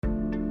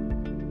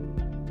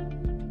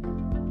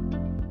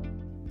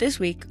This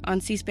week,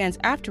 on C-SPAN's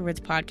Afterwards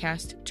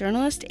podcast,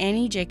 journalist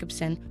Annie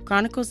Jacobsen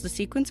chronicles the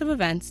sequence of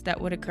events that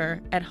would occur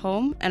at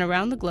home and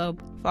around the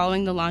globe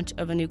following the launch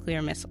of a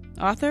nuclear missile.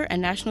 Author and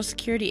national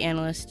security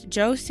analyst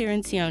Joe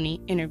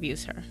Cirincione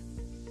interviews her.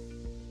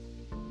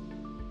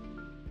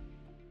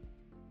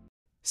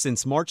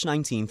 Since March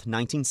 19,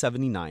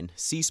 1979,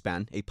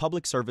 C-SPAN, a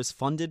public service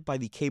funded by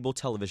the cable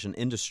television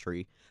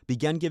industry,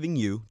 began giving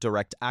you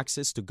direct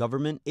access to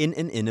government in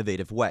an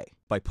innovative way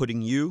by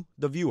putting you,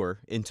 the viewer,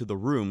 into the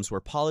rooms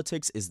where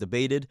politics is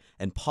debated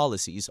and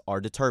policies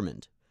are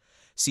determined.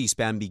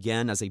 C-SPAN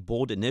began as a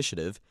bold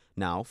initiative.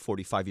 Now,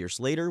 45 years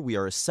later, we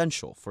are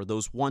essential for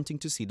those wanting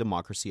to see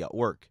democracy at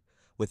work,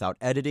 without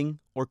editing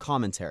or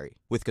commentary.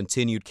 With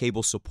continued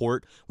cable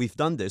support, we've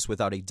done this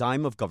without a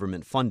dime of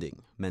government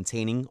funding,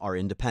 maintaining our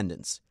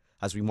independence.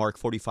 As we mark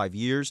 45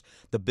 years,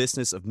 the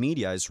business of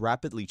media is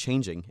rapidly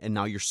changing, and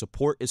now your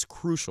support is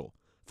crucial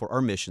for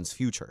our mission's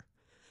future.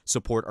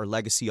 Support our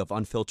legacy of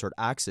unfiltered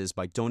access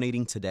by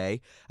donating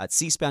today at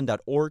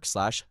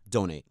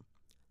cspan.org/donate.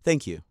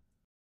 Thank you.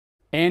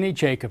 Annie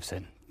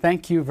Jacobsen,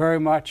 thank you very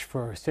much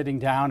for sitting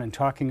down and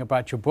talking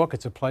about your book.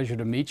 It's a pleasure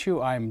to meet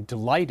you. I'm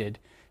delighted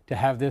to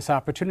have this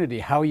opportunity.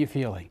 How are you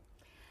feeling?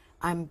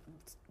 I'm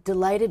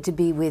delighted to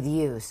be with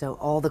you, so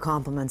all the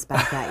compliments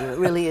back at you. It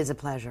really is a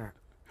pleasure.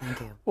 Thank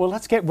you. Well,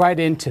 let's get right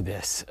into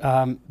this.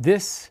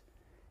 This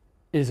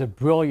is a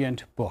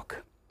brilliant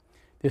book.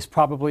 This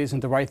probably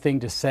isn't the right thing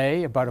to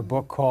say about a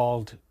book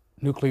called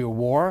Nuclear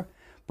War,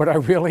 but I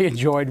really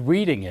enjoyed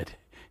reading it.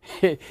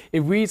 It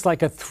reads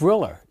like a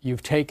thriller.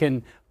 You've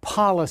taken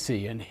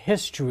policy and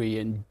history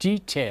and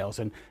details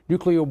and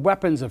nuclear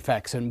weapons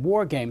effects and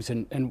war games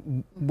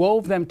and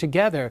wove them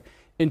together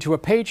into a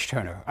page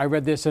turner. I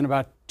read this in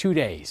about 2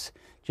 days,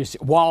 just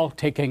while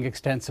taking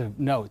extensive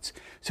notes.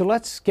 So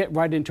let's get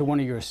right into one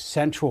of your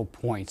central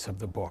points of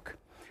the book,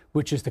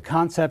 which is the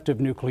concept of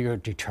nuclear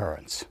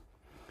deterrence.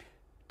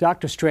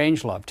 Dr.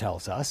 Strangelove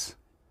tells us,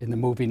 in the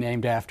movie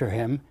named after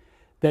him,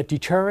 that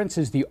deterrence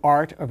is the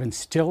art of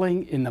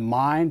instilling in the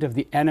mind of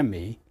the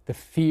enemy the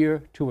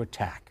fear to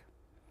attack.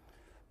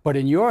 But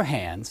in your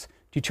hands,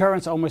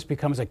 deterrence almost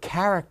becomes a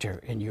character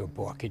in your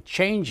book. It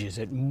changes,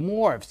 it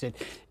morphs,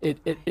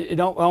 it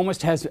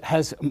almost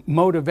has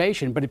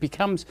motivation, but it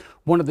becomes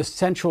one of the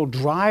central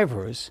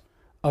drivers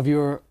of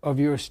your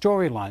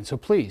storyline. So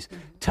please,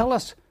 tell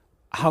us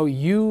how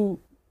you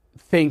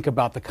think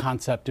about the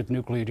concept of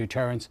nuclear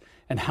deterrence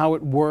and how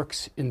it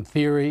works in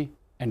theory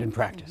and in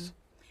practice.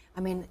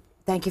 I mean,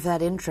 thank you for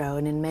that intro,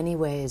 and in many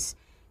ways,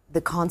 the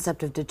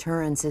concept of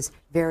deterrence is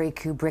very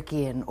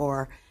Kubrickian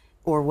or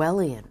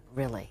Orwellian,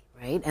 really,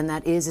 right? And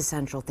that is a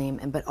central theme.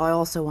 But I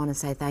also want to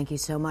say thank you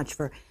so much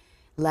for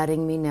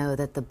letting me know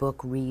that the book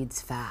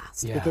reads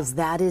fast, because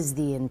that is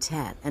the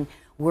intent. And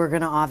we're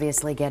going to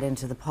obviously get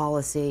into the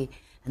policy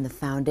and the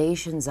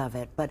foundations of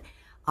it. But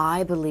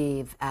I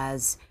believe,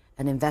 as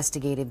an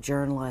investigative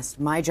journalist,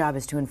 my job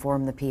is to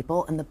inform the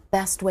people, and the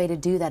best way to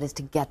do that is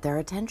to get their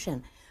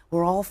attention.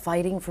 We're all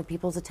fighting for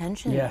people's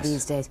attention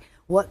these days.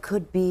 What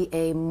could be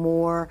a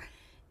more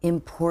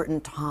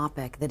important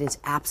topic that is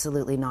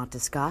absolutely not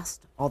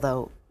discussed,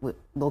 although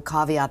we'll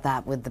caveat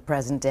that with the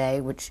present day,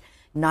 which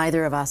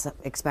neither of us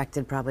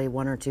expected probably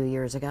 1 or 2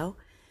 years ago.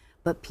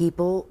 But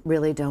people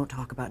really don't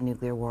talk about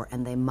nuclear war,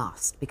 and they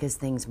must, because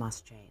things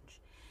must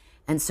change.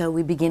 And so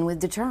we begin with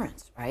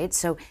deterrence, right?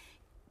 So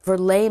for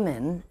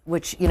laymen,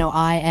 which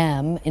I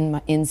am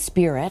in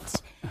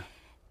spirit,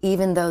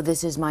 even though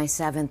this is my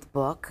 7th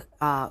book,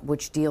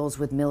 which deals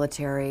with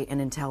military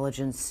and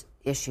intelligence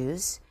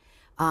issues,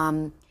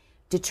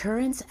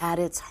 deterrence at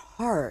its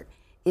heart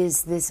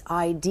is this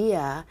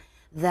idea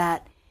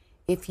that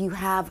if you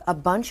have a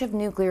bunch of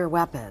nuclear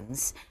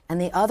weapons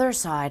and the other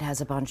side has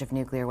a bunch of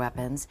nuclear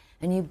weapons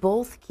and you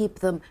both keep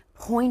them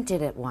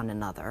pointed at one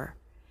another,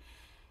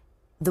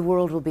 the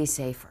world will be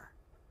safer.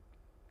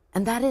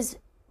 And that is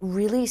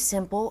really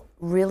simple,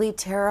 really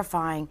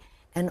terrifying,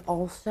 and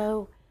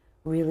also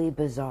really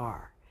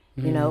bizarre,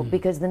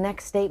 because the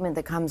next statement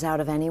that comes out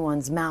of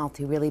anyone's mouth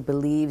who really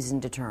believes in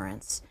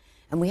deterrence,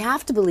 and we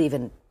have to believe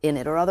in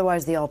it, or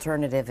otherwise the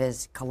alternative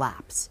is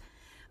collapse,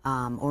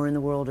 or in the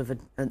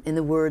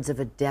words of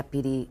a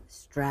deputy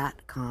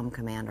Stratcom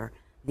commander,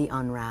 the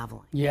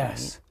unraveling.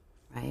 Yes.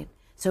 Right?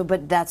 So,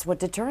 but that's what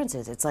deterrence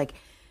is. It's like,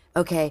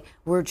 okay,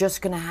 we're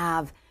just going to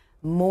have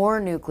more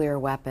nuclear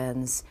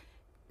weapons,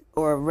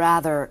 or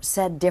rather,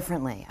 said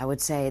differently, I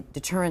would say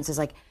deterrence is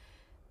like,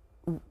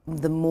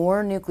 the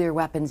more nuclear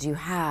weapons you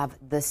have,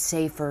 the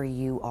safer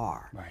you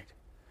are. Right.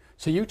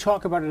 So you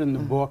talk about it in the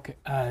book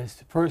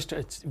as, first,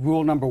 it's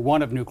rule number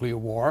 1 of nuclear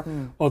war,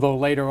 although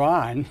later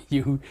on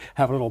you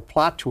have a little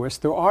plot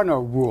twist. There are no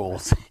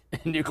rules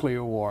in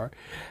nuclear war.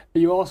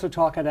 You also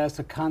talk it as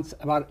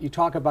you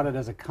talk about it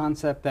as a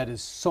concept that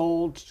is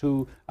sold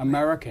to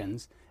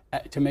Americans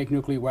to make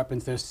nuclear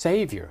weapons their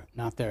savior,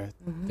 not their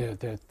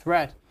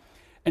threat.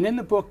 And in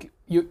the book,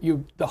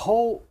 the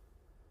whole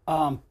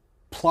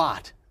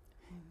plot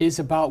is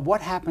about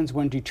what happens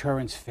when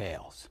deterrence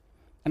fails.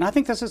 And I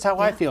think this is how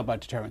I feel about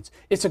deterrence.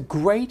 It's a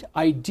great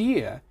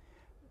idea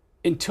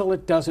until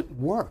it doesn't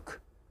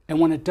work. And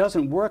when it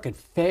doesn't work, it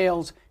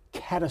fails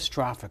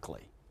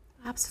catastrophically.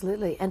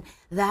 Absolutely. And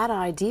that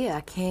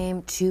idea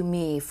came to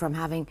me from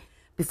having,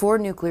 before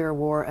nuclear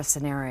war, a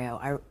scenario.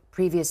 I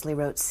previously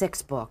wrote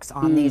 6 books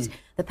on these,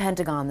 the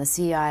Pentagon, the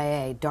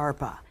CIA,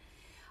 DARPA.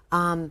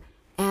 And,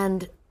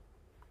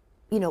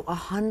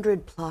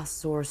 100+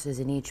 sources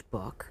in each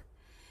book,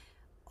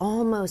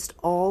 almost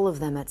all of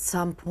them at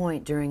some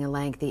point during a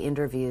lengthy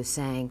interview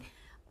saying,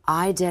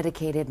 I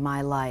dedicated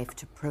my life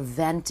to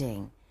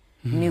preventing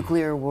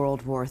nuclear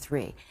World War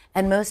III.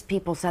 And most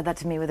people said that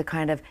to me with a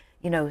kind of,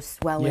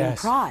 swelling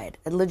pride,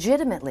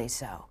 legitimately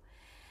so.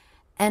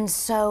 And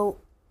so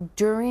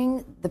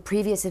during the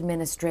previous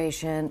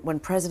administration,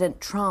 when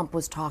President Trump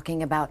was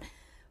talking about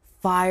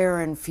fire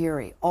and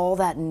fury, all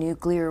that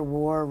nuclear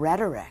war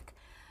rhetoric,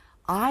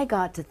 I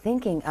got to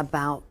thinking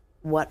about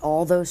what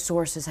all those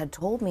sources had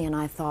told me, and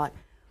I thought,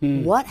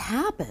 what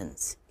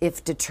happens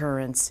if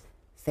deterrence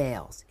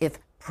fails, if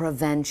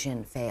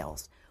prevention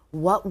fails?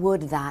 What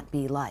would that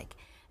be like?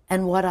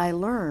 And what I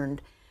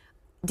learned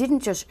didn't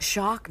just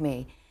shock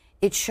me,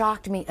 it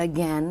shocked me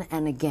again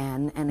and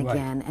again and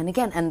again and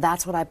again. And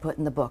that's what I put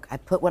in the book. I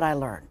put what I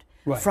learned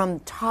from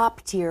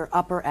top tier,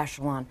 upper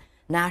echelon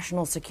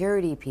national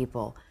security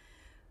people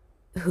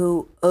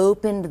who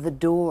opened the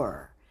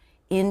door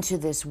into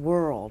this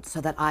world so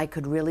that I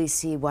could really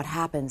see what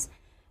happens.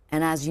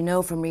 And as you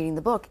know from reading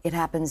the book, it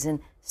happens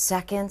in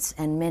seconds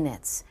and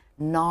minutes,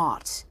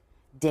 not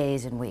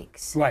days and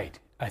weeks. Right.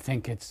 I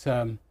think it's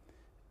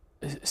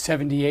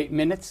 78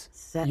 minutes.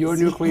 Your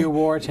nuclear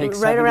war takes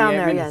right 78 around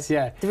there, minutes.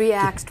 yes. 3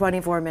 acts,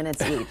 24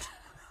 minutes each.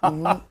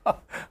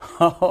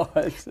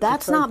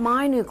 That's not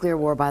my nuclear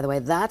war, by the way.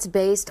 That's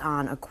based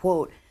on a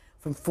quote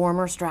from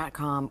former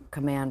STRATCOM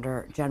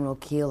commander General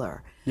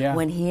Keeler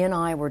when he and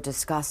I were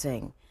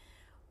discussing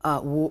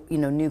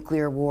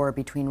nuclear war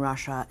between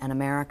Russia and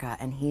America,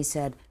 and he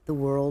said the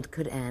world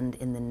could end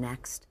in the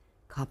next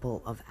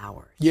couple of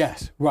hours.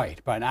 Yes, right,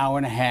 about an hour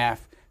and a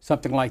half,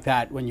 something like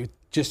that. When you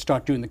just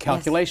start doing the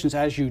calculations,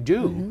 as you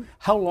do,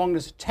 how long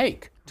does it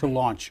take to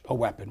launch a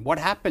weapon? What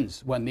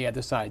happens when the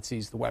other side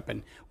sees the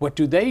weapon? What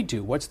do they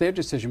do? What's their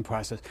decision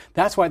process?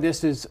 That's why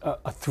this is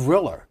a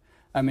thriller.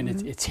 I mean,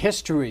 it's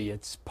history,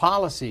 it's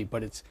policy,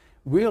 but it's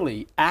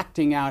really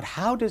acting out.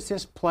 How does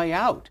this play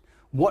out?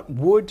 What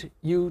would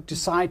you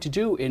decide to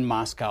do in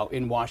Moscow,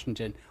 in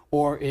Washington,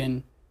 or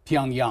in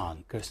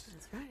Pyongyang? Because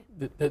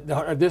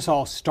this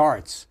all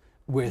starts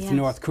with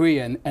North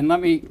Korea, and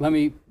let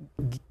me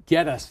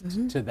get us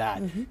to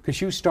that, because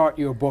you start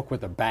your book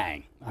with a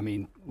bang. I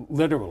mean,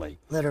 literally.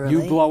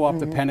 You blow up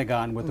the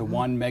Pentagon with a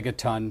 1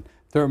 megaton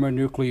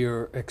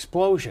thermonuclear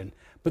explosion,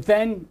 but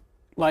then,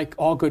 like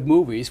all good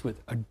movies,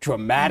 with a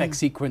dramatic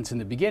sequence in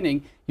the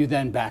beginning, you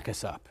then back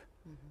us up.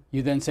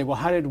 You then say, well,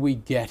 how did we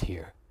get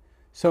here?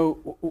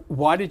 So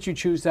why did you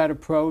choose that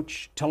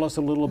approach? Tell us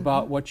a little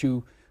about what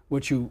you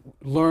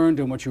learned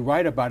and what you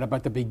write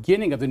about the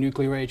beginning of the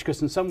nuclear age,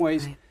 because in some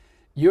ways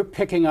you're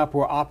picking up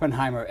where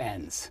Oppenheimer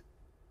ends,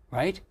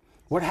 right?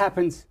 What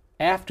happens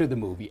after the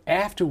movie,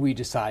 after we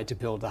decide to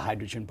build the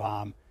hydrogen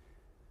bomb?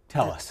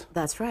 Tell us.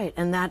 That's right,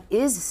 and that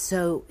is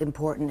so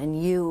important,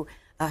 and you,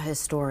 a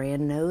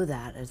historian, know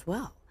that as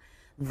well,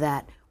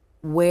 that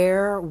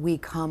where we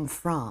come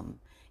from,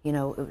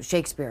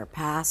 Shakespeare,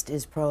 past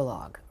is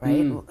prologue,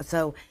 right?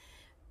 So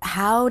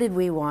how did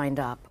we wind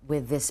up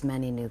with this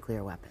many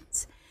nuclear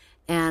weapons?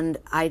 And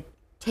I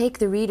take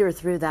the reader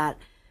through that,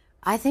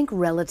 I think,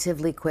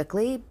 relatively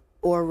quickly,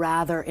 or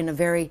rather in a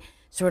very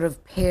sort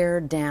of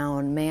pared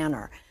down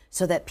manner,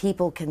 so that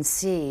people can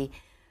see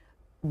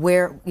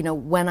where,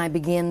 when I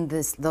begin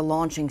the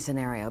launching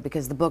scenario,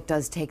 because the book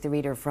does take the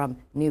reader from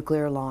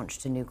nuclear launch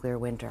to nuclear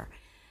winter.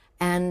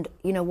 And,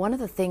 one of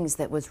the things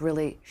that was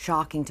really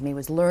shocking to me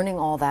was learning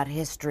all that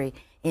history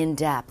in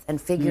depth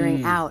and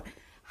figuring out,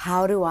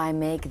 how do I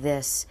make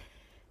this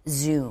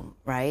zoom,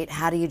 right?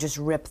 How do you just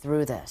rip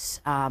through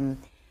this?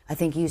 I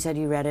think you said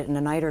you read it in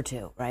a night or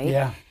two, right?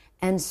 Yeah.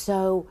 And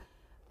so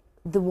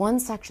the one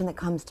section that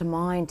comes to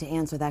mind to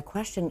answer that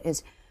question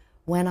is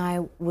when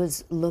I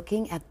was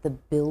looking at the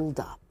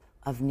buildup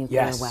of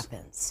nuclear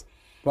weapons.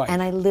 Right.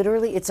 And I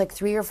literally, it's like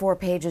 3 or 4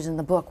 pages in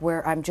the book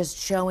where I'm just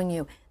showing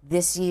you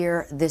this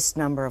year, this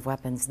number of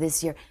weapons,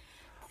 this year.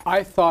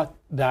 I thought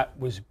that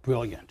was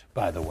brilliant,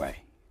 by the way,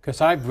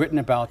 because I've written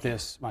about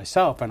this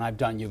myself, and I've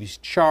done these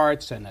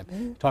charts, and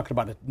I've talked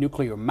about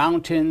nuclear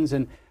mountains,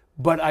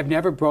 but I've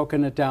never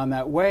broken it down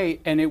that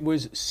way, and it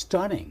was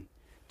stunning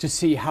to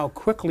see how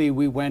quickly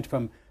we went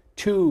from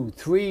 2,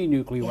 3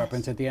 nuclear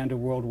weapons at the end of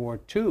World War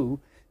II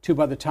to,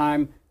 by the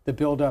time the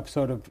buildup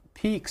sort of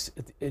peaks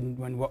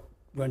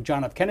when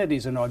John F.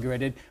 Kennedy's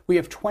inaugurated, we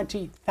have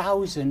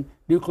 20,000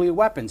 nuclear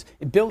weapons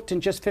built in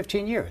just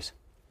 15 years.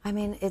 I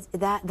mean,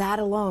 that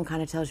alone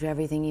kind of tells you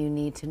everything you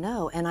need to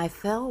know. And I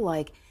felt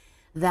like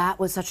that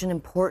was such an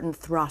important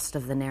thrust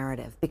of the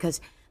narrative,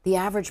 because the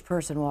average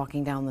person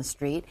walking down the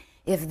street,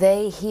 if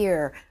they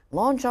hear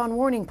launch on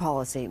warning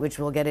policy, which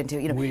we'll get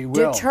into,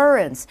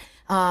 deterrence,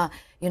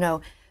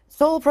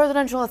 sole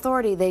presidential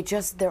authority,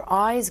 their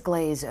eyes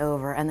glaze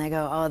over and they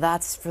go, oh,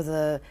 that's for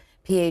the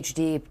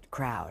PhD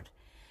crowd.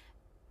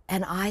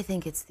 And I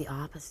think it's the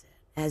opposite.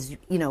 As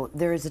you know,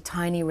 there is a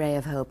tiny ray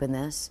of hope in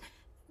this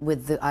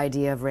with the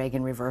idea of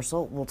Reagan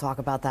reversal. We'll talk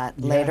about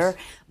that later.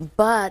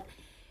 But,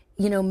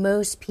 you know,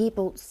 most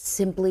people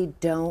simply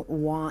don't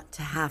want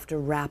to have to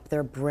wrap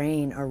their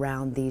brain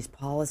around these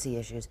policy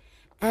issues.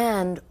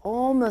 And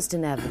almost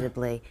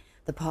inevitably,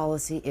 the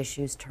policy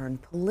issues turn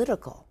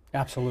political.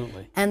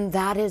 Absolutely. And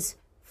that is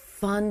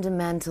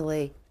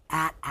fundamentally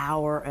at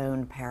our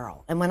own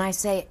peril. And when I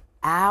say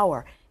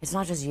our, it's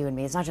not just you and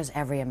me, it's not just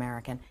every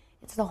American,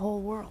 it's the whole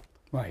world.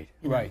 Right,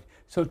 right.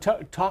 So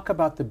talk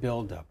about the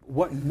buildup.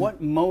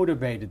 What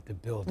motivated the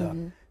buildup?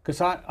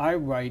 Because I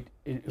write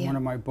in one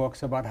of my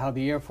books about how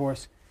the Air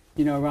Force,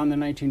 you know, around the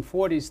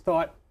 1940s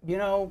thought, you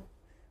know,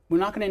 we're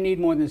not going to need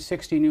more than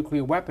 60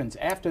 nuclear weapons.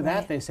 After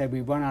that, they said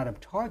we run out of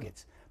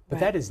targets. But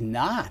that is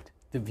not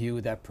the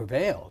view that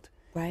prevailed.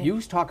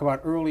 You talk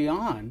about early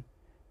on,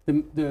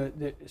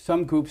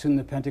 some groups in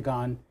the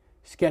Pentagon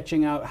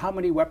sketching out how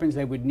many weapons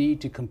they would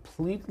need to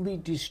completely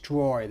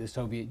destroy the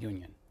Soviet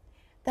Union.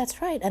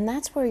 That's right, and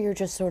that's where you're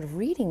just sort of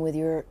reading with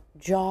your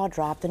jaw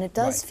dropped, and it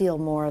does feel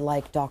more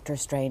like Dr.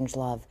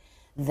 Strangelove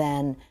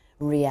than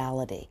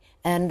reality.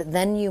 And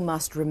then you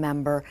must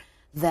remember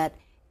that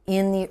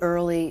in the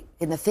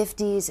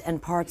 50s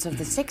and parts of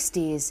the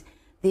 60s,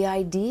 the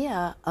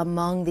idea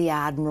among the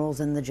admirals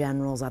and the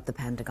generals at the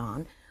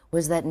Pentagon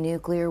was that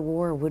nuclear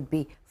war would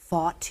be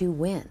fought to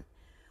win,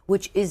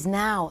 which is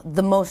now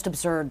the most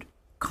absurd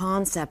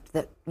concept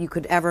that you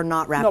could ever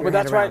not wrap your head around. No,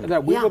 but that's right,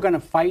 that we were going to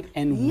fight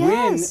and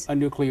win a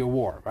nuclear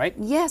war, right?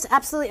 Yes,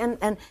 absolutely.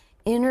 And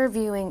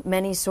interviewing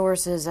many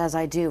sources, as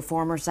I do,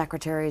 former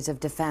secretaries of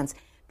defense,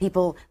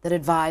 people that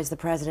advise the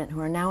president who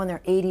are now in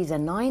their 80s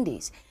and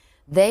 90s,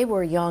 they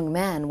were young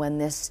men when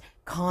these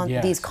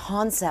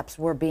concepts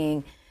were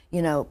being,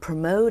 you know,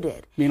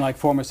 promoted. You mean like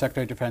former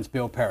Secretary of Defense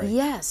Bill Perry?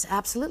 Yes,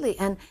 absolutely.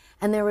 And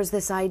there was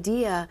this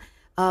idea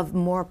of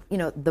more, you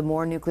know, the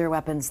more nuclear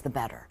weapons, the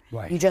better.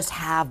 Right. You just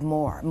have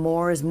more.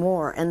 More is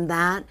more. And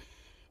that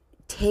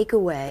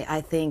takeaway, I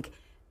think,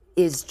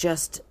 is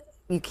just,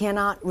 you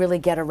cannot really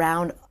get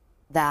around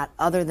that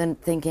other than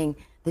thinking,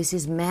 this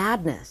is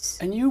madness.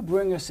 And you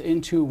bring us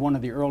into one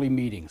of the early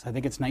meetings, I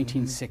think it's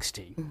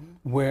 1960,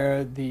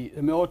 where the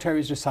military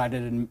has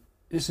decided, and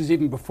this is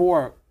even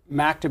before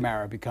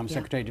McNamara becomes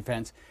Secretary of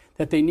Defense,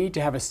 that they need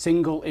to have a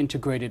single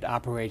integrated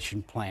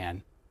operation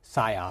plan,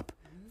 PSYOP,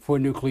 for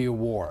nuclear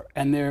war.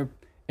 And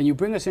you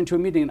bring us into a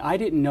meeting, and I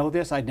didn't know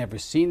this, I'd never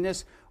seen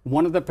this.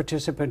 One of the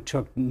participants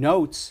took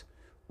notes,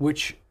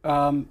 which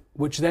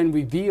then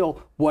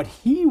reveal what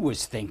he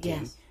was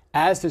thinking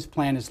as this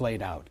plan is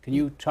laid out. Can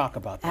you talk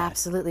about that?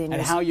 Absolutely. And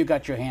how you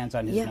got your hands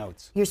on his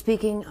notes. You're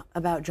speaking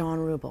about John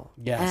Rubel.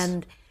 Yes.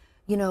 And,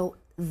 you know,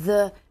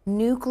 the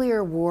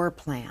nuclear war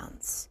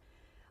plans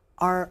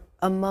are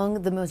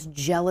among the most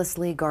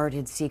jealously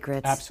guarded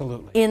secrets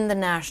in the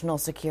national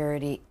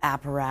security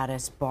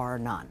apparatus, bar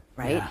none,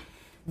 right? Yeah.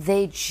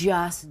 They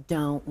just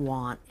don't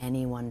want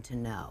anyone to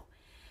know.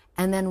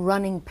 And then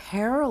running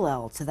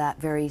parallel to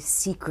that very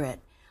secret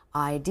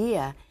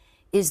idea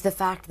is the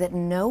fact that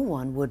no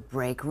one would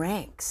break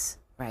ranks,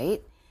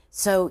 right?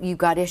 So you've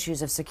got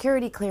issues of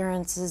security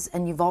clearances,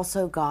 and you've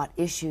also got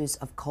issues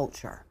of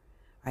culture,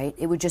 right?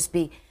 It would just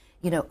be,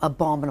 you know,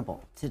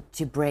 abominable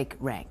to break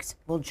ranks.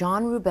 Well,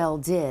 John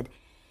Rubel did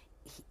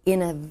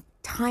in a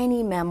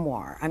tiny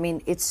memoir. I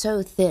mean, it's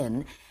so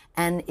thin,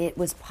 and it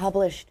was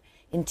published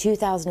in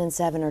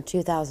 2007 or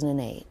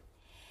 2008.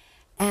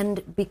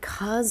 And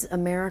because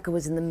America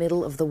was in the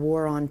middle of the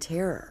war on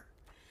terror,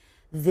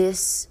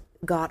 this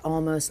got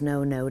almost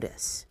no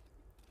notice.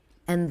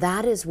 And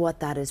that is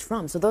what that is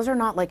from. So those are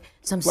not like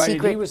some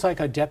secret... He was like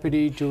a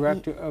deputy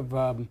director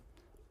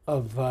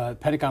of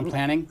Pentagon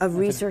planning? Of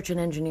research and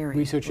engineering.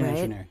 Research and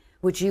engineering.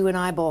 Which you and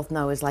I both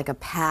know is like a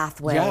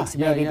pathway to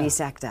maybe be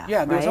SecDef.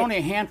 Yeah, there's only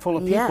a handful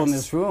of people in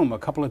this room, a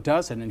couple of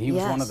dozen, and he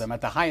was one of them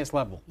at the highest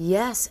level.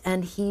 Yes,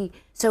 and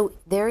so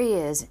there he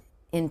is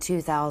in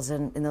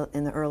 2000,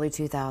 in the early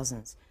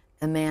 2000s,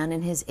 a man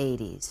in his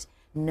 80s,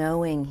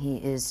 knowing he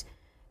is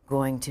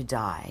going to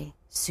die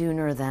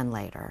sooner than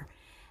later,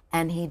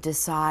 and he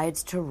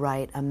decides to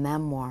write a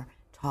memoir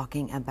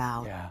talking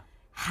about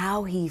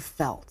how he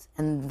felt,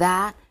 and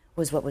that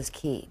was what was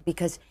key,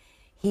 because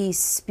he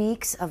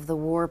speaks of the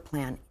war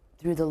plan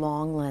through the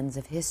long lens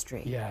of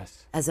history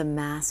as a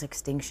mass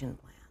extinction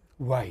plan.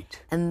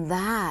 Right. And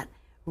that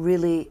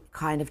really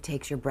kind of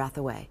takes your breath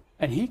away.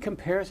 And he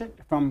compares it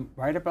from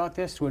right about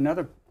this to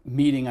another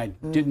meeting I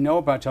didn't know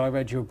about till I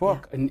read your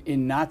book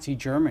in Nazi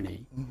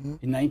Germany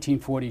in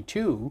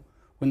 1942,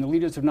 when the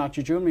leaders of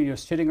Nazi Germany are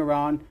sitting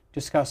around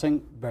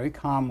discussing very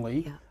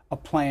calmly a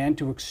plan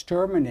to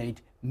exterminate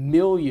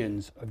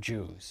millions of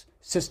Jews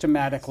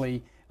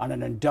systematically on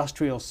an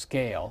industrial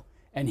scale.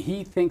 And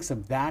he thinks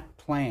of that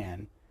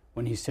plan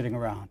when he's sitting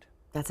around.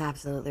 That's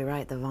absolutely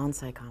right, the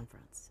Wannsee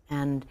Conference.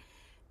 And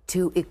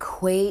to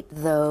equate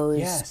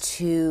those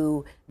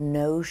two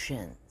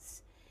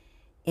notions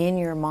in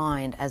your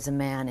mind as a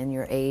man in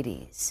your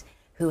 80s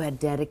who had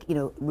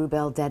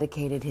Rubel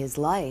dedicated his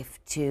life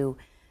to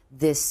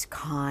this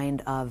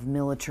kind of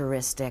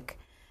militaristic,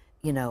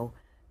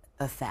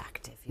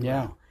 effect, if you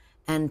will.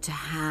 And to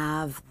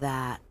have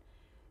that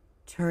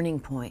turning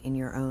point in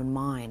your own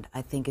mind,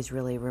 I think is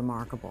really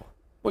remarkable.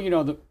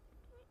 Well,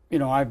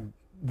 I've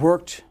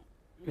worked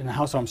in the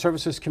House Armed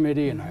Services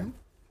Committee, and I'm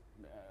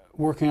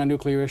working on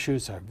nuclear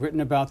issues. I've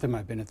written about them.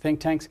 I've been in think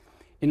tanks.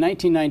 In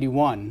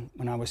 1991,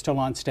 when I was still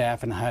on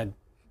staff and had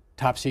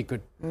top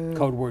secret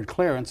code word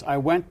clearance, I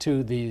went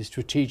to the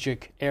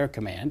Strategic Air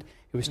Command,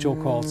 it was still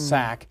called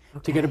SAC,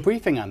 to get a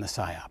briefing on the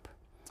PSYOP.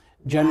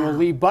 General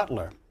Lee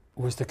Butler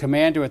was the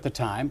commander at the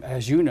time.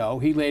 As you know,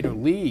 he later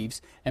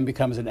leaves and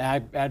becomes an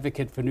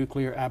advocate for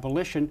nuclear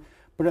abolition.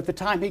 But at the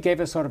time, he gave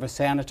us sort of a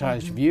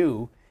sanitized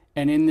view.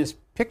 And in this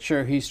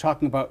picture, he's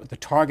talking about the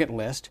target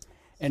list.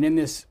 And in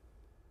this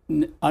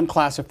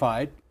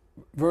unclassified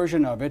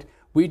version of it,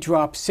 we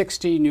dropped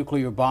 60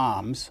 nuclear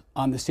bombs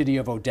on the city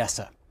of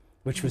Odessa,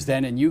 which was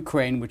then in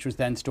Ukraine, which was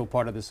then still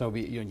part of the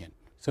Soviet Union.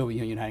 Soviet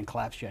Union hadn't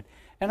collapsed yet.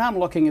 And I'm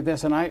looking at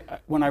this, and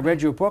when I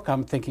read your book,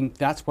 I'm thinking,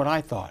 that's what I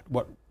thought.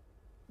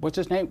 What's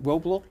his name?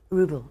 Rubel?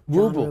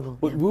 Rubel.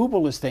 What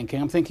Rubel is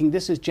thinking, I'm thinking,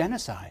 this is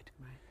genocide.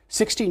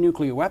 60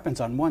 nuclear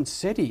weapons on one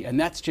city, and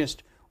that's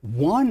just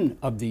one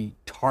of the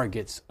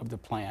targets of the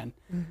plan.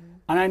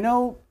 And I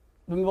know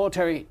the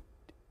military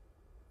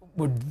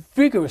would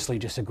vigorously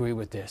disagree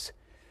with this,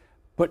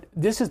 but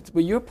this is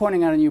what you're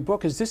pointing out in your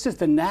book, is this is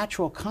the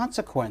natural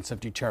consequence of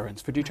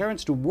deterrence. For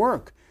deterrence to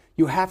work,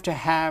 you have to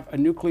have a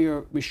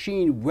nuclear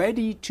machine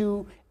ready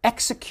to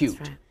execute.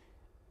 That's right.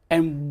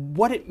 And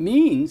what it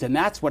means, and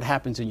that's what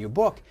happens in your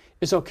book,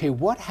 is okay,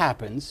 what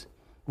happens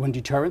when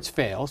deterrence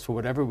fails for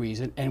whatever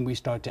reason and we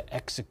start to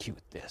execute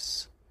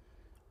this?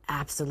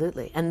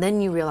 Absolutely. And then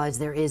you realize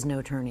there is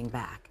no turning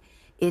back.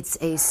 It's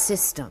a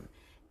system.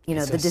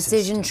 The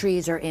decision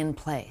trees are in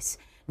place.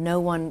 No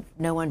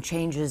one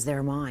changes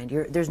their mind.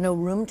 There's no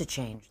room to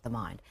change the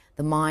mind.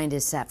 The mind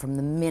is set from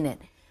the minute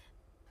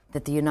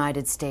that the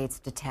United States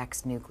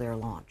detects nuclear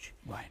launch.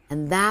 Right.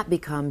 And that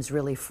becomes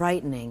really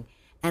frightening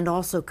and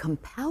also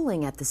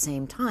compelling at the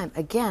same time.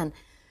 Again,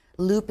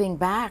 looping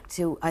back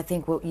to, I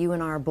think, what you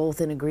and I are both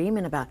in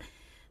agreement about,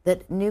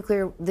 that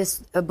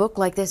a book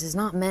like this is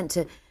not meant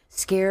to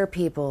scare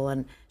people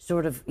and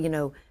sort of,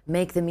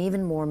 make them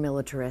even more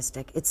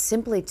militaristic. It's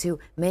simply to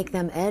make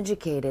them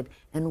educated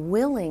and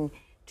willing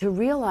to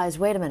realize,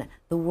 wait a minute,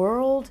 the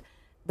world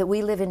that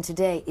we live in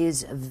today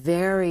is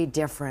very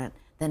different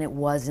than it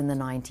was in the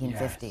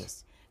 1950s.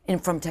 Yes.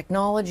 And from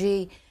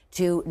technology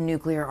to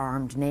nuclear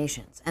armed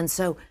nations. And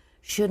so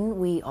shouldn't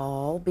we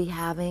all be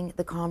having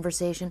the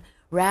conversation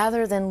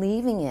rather than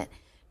leaving it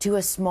to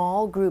a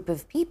small group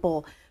of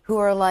people who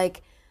are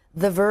like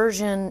the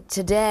version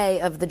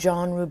today of the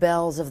John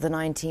Rubels of the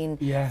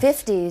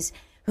 1950s,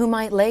 who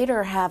might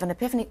later have an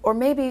epiphany, or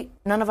maybe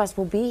none of us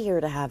will be here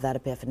to have that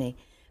epiphany,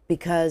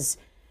 because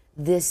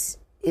this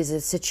is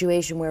a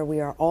situation where we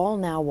are all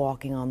now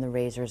walking on the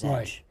razor's edge.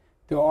 Right.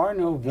 There are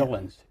no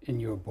villains in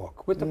your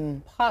book, with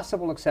the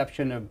possible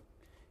exception of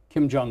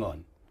Kim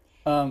Jong-un,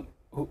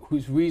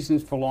 whose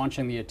reasons for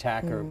launching the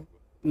attack are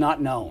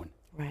not known.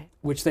 Right.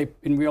 Which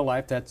in real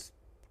life, that's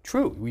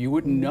true. You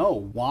wouldn't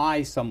know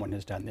why someone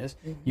has done this.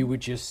 You would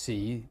just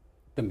see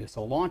the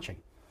missile launching.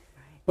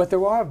 Right. But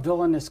there are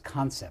villainous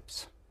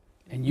concepts,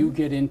 and you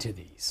get into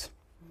these.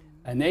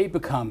 And they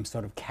become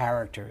sort of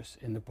characters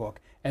in the book,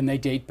 and they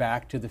date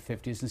back to the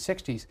 50s and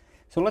 60s.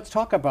 So let's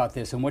talk about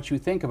this and what you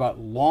think about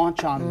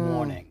launch on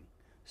warning,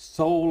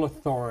 sole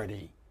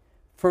authority,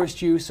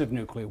 first use of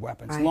nuclear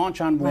weapons, launch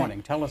on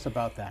warning. Tell us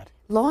about that.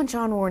 Launch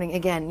on warning,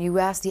 again, you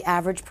ask the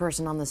average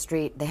person on the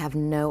street, they have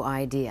no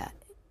idea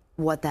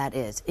what that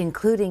is,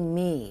 including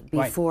me,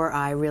 before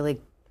I really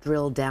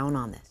drilled down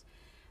on this.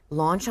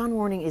 Launch on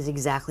warning is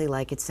exactly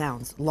like it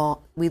sounds.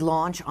 We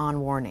launch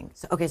on warning.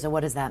 So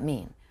what does that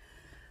mean?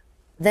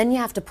 Then you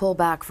have to pull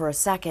back for a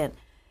second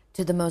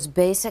to the most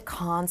basic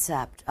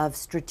concept of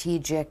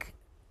strategic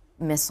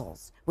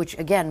missiles, which,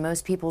 again,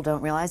 most people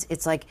don't realize.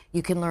 It's like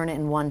you can learn it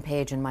in one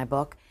page in my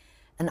book.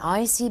 An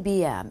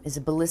ICBM is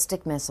a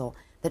ballistic missile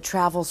that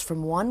travels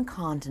from one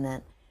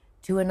continent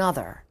to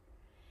another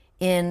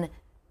in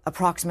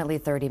approximately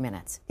 30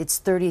 minutes. It's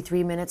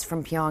 33 minutes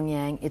from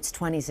Pyongyang. It's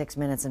 26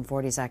 minutes and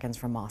 40 seconds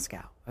from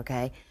Moscow,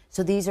 okay?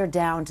 So these are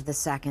down to the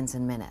seconds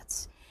and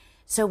minutes.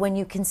 So when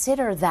you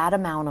consider that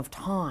amount of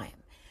time,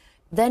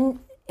 then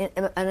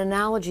an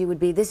analogy would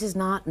be, this is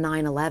not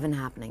 9/11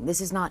 happening.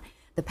 This is not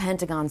the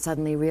Pentagon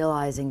suddenly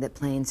realizing that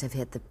planes have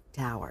hit the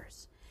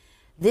towers.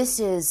 This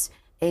is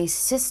a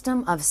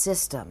system of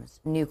systems,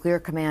 nuclear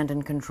command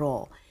and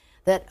control,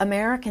 that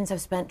Americans have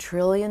spent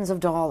trillions of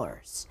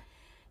dollars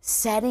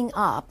setting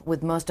up,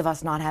 with most of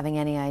us not having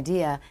any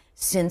idea,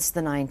 since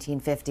the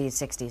 1950s,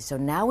 60s. So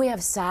now we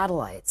have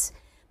satellites.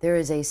 There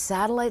is a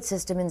satellite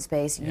system in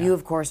space. Yeah. You,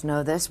 of course,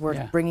 know this.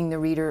 We're bringing the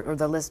reader or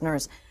the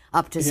listeners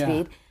up to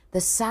speed.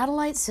 The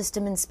satellite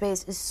system in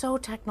space is so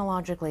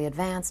technologically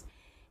advanced,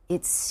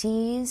 it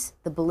sees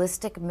the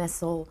ballistic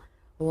missile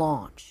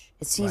launch.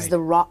 It sees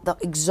the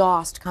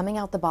exhaust coming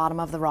out the bottom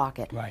of the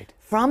rocket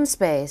from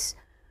space,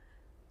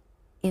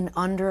 in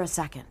under a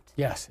second.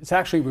 Yes, it's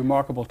actually a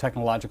remarkable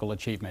technological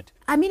achievement.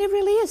 I mean, it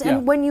really is. Yeah,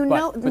 And when you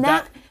know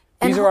that,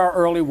 these are our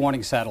early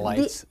warning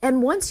satellites.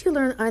 And once you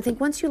learn, I think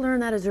once you learn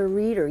that as a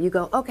reader, you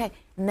go, okay,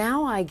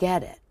 now I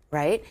get it,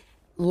 right?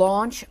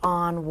 Launch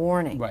on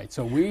warning. Right.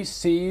 So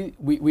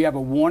we have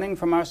a warning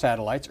from our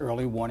satellites,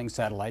 early warning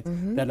satellites,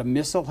 that a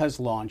missile has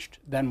launched.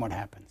 Then what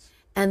happens?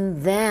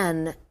 And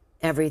then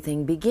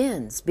everything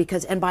begins.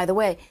 And by the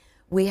way,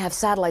 we have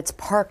satellites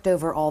parked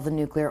over all the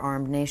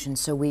nuclear-armed nations,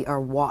 so we are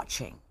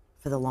watching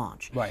for the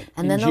launch. Right.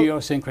 And in then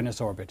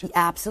geosynchronous orbit.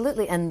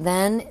 Absolutely. And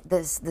then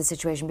the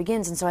situation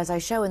begins. And so as I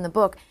show in the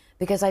book,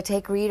 because I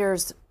take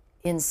readers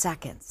in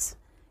seconds,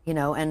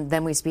 and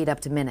then we speed up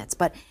to minutes.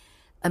 But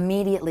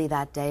immediately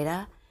that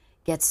data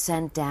gets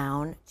sent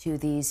down to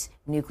these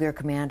nuclear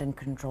command and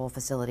control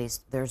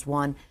facilities. There's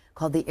one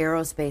called the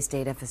Aerospace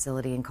Data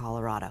Facility in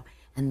Colorado,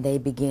 and they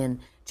begin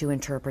to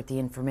interpret the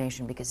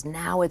information because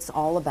now it's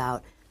all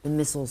about the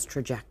missile's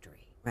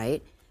trajectory,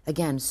 right?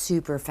 Again,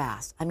 super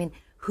fast. I mean,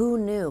 who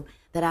knew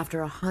that after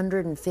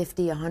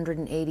 150,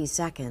 180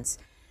 seconds,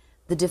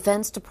 the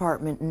Defense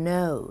Department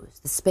knows,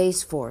 the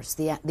Space Force,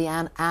 the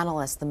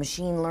analysts, the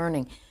machine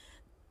learning,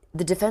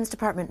 the Defense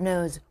Department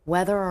knows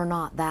whether or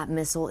not that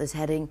missile is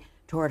heading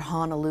toward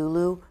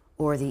Honolulu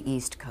or the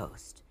East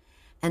Coast.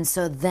 And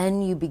so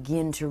then you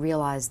begin to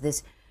realize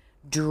this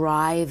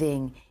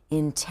driving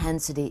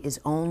intensity is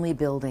only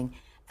building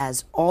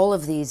as all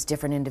of these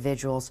different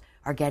individuals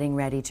are getting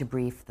ready to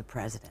brief the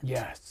president.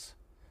 Yes.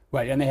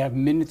 Right, and they have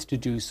minutes to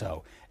do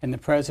so. And the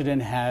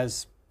president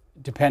has,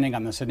 depending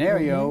on the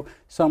scenario,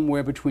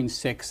 somewhere between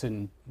 6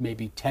 and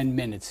maybe 10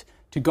 minutes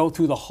to go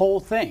through the whole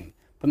thing.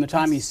 From the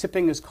time he's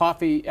sipping his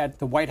coffee at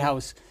the White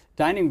House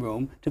dining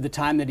room to the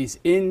time that he's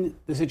in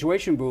the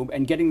Situation Room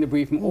and getting the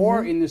briefing,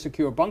 or in the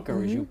secure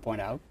bunker, as you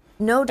point out.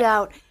 No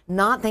doubt,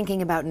 not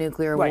thinking about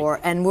nuclear war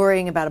and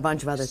worrying about a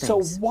bunch of other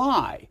things. So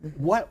why?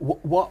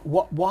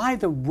 Why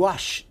the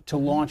rush to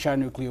launch our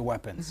nuclear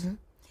weapons?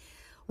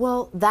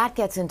 Well, that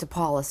gets into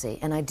policy,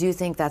 and I do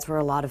think that's where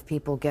a lot of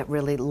people get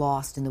really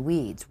lost in the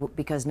weeds,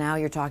 because now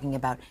you're talking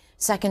about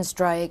second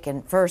strike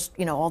and first,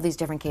 all these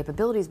different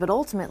capabilities, but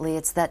ultimately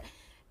it's that,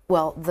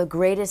 well, the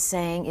greatest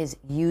saying is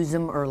use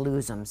 'em or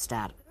lose 'em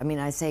stat. I mean,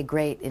 I say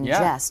great in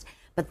jest,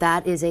 but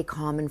that is a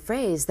common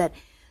phrase, that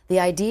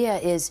the idea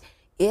is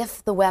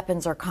if the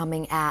weapons are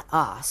coming at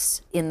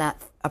us in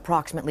that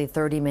approximately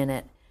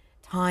 30-minute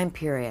time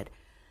period,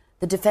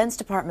 the Defense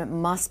Department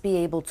must be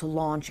able to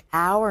launch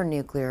our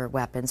nuclear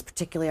weapons,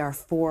 particularly our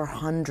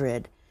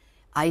 400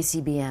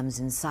 ICBMs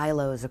in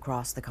silos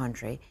across the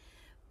country.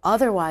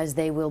 Otherwise,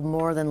 they will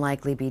more than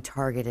likely be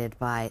targeted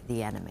by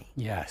the enemy.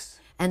 Yes.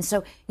 And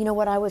so,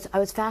 what I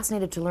was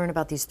fascinated to learn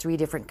about these 3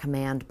 different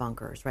command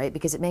bunkers, right?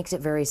 Because it makes it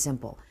very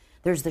simple.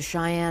 There's the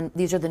Cheyenne,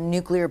 these are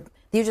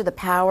the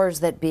powers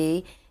that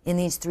be in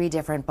these 3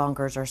 different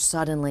bunkers are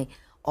suddenly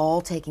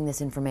all taking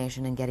this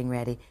information and getting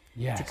ready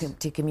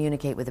to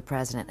communicate with the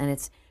president. And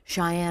it's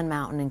Cheyenne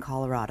Mountain in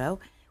Colorado,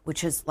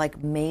 which is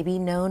maybe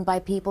known by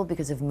people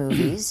because of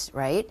movies,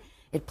 right?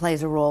 It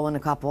plays a role in a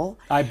couple.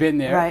 I've been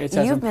there. Right. It's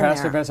as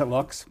impressive as it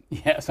looks.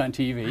 Yes, on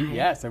TV. Right.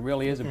 Yes, there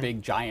really is a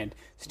big, giant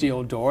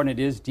steel door, and it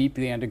is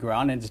deeply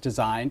underground, and it's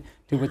designed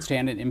to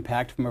withstand an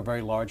impact from a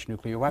very large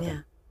nuclear weapon.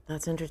 Yeah,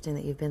 that's interesting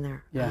that you've been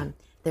there. Yeah.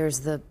 There's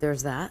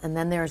that, and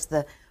then there's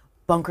the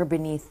bunker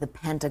beneath the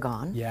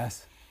Pentagon.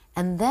 Yes.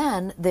 And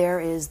then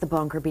there is the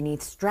bunker beneath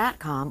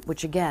Stratcom,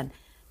 which again,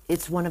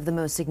 it's one of the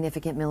most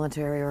significant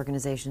military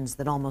organizations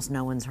that almost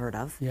no one's heard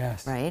of.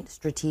 Yes. Right?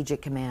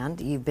 Strategic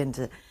Command. You've been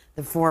to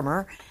the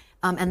former.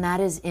 And that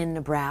is in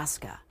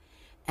Nebraska.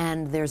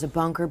 And there's a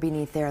bunker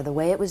beneath there. The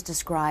way it was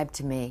described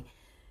to me,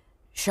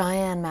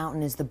 Cheyenne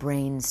Mountain is the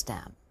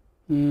brainstem.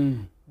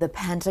 The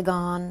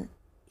Pentagon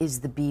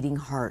is the beating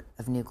heart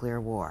of nuclear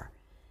war.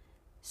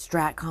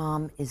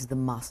 Stratcom is the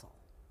muscle.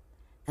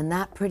 And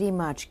that pretty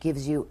much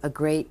gives you a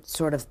great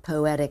sort of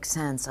poetic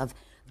sense of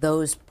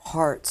those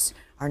parts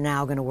are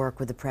now going to work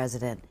with the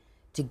president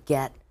to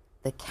get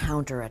the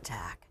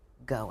counterattack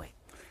going.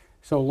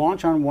 So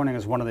launch on warning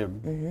is one of the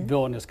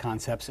villainous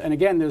concepts. And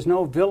again, there's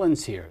no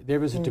villains here. There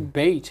was a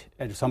debate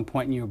at some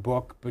point in your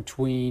book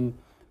between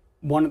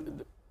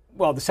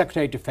the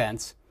Secretary of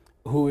Defense,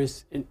 who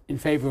is in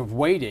favor of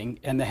waiting,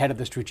 and the head of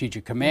the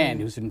Strategic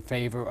Command, who's in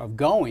favor of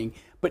going.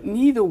 But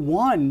neither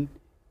one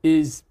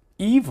is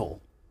evil,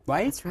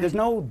 right? That's right. There's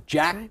no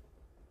Jack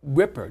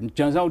Ripper.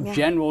 There's no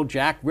General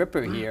Jack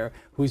Ripper here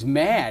who's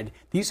mad.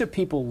 These are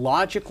people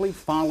logically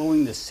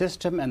following the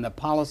system and the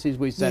policies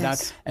we set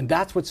out. And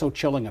that's what's so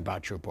chilling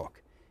about your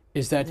book,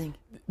 is that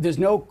there's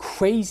no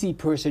crazy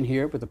person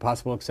here, with the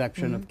possible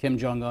exception of Kim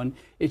Jong-un.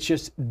 It's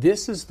just,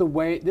 this is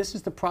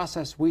the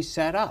process we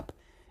set up.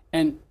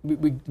 And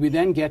we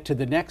then get to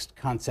the next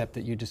concept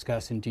that you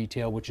discuss in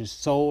detail, which is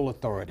sole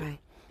authority. Right.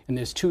 And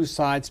there's 2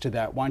 sides to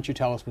that. Why don't you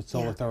tell us what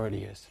sole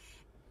authority is?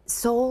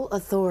 Sole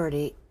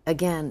authority,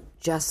 again,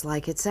 just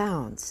like it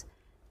sounds,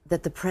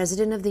 that the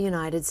President of the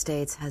United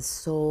States has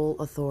sole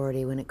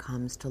authority when it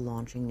comes to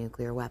launching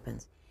nuclear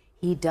weapons.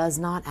 He does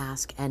not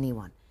ask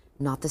anyone,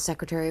 not the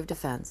Secretary of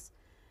Defense,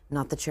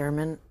 not the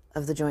Chairman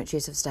of the Joint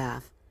Chiefs of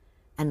Staff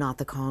and not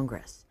the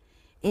Congress.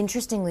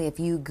 Interestingly, if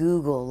you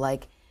Google,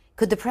 like,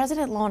 could the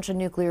president launch a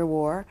nuclear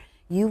war?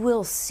 You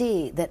will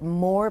see that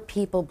more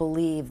people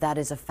believe that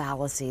is a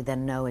fallacy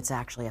than no, it's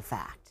actually a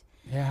fact.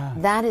 Yeah.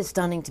 That is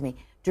stunning to me.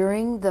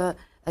 During the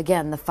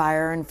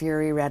fire and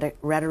fury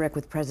rhetoric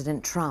with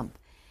President Trump,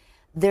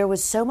 there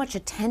was so much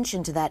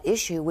attention to that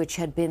issue, which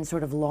had been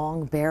sort of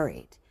long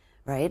buried,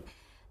 right?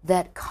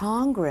 That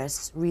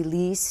Congress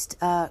released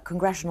a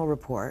congressional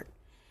report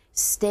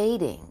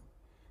stating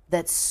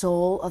that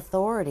sole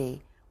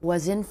authority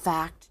was in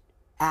fact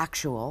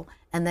actual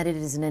and that it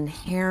is an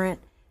inherent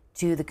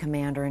to the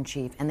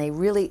commander-in-chief. And they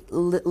really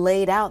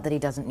laid out that he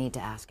doesn't need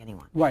to ask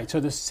anyone. Right, so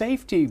the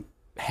safety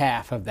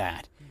half of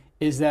that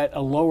is that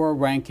a lower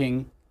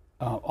ranking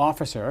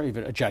officer,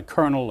 even a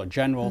colonel, a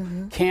general,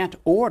 can't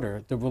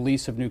order the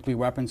release of nuclear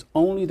weapons.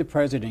 Only the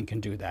president can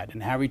do that.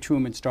 And Harry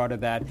Truman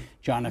started that.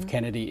 John F.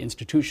 Kennedy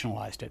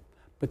institutionalized it.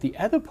 But the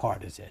other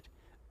part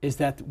is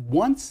that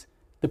once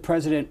the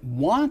president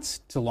wants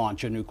to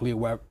launch a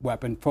nuclear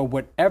weapon for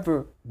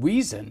whatever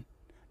reason,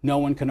 no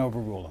one can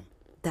overrule him.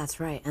 That's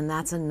right. And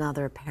that's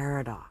another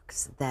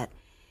paradox that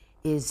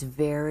is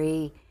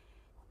very,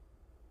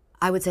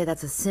 I would say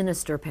that's a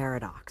sinister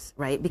paradox,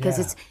 right?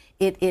 Because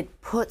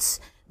it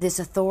puts this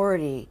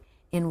authority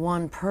in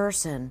one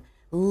person,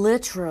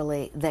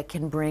 literally, that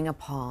can bring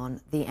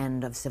upon the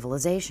end of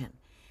civilization.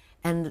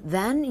 And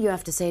then you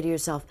have to say to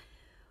yourself,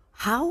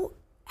 how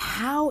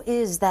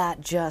is that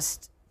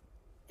just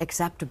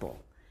acceptable?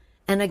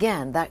 And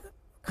again, that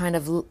kind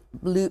of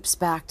loops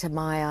back to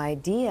my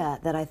idea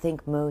that I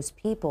think most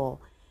people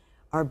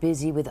are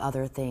busy with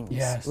other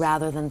things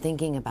rather than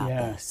thinking about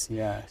this.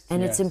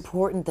 And it's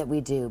important that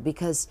we do,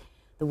 because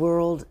the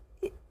world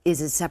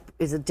is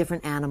a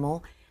different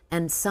animal.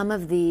 And some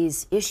of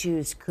these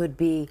issues could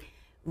be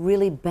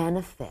really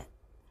benefit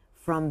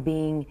from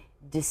being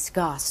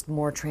discussed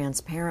more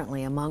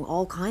transparently among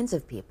all kinds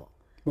of people.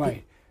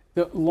 Right.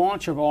 The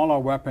launch of all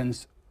our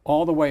weapons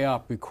all the way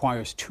up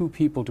requires two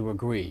people to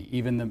agree,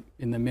 even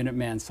in the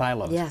Minuteman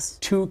silos. Yes.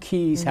 Two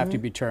keys have to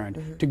be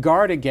turned to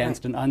guard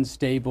against an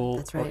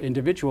unstable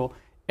individual,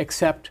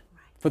 except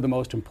for the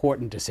most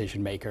important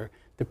decision maker,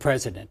 the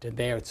president. And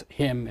there it's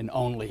him and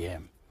only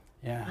him.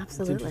 Yeah,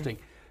 absolutely. It's interesting.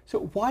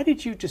 So why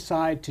did you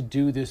decide to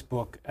do this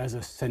book as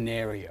a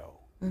scenario?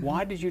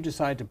 Why did you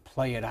decide to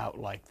play it out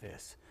like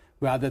this,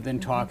 rather than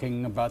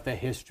talking about the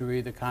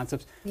history, the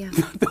concepts,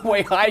 the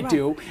way I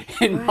do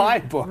in my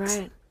books?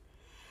 Right.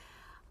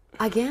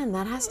 Again,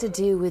 that has to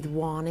do with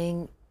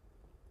wanting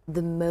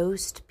the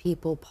most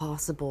people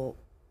possible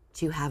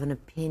to have an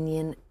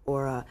opinion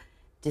or a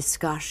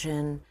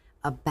discussion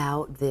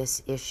about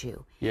this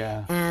issue.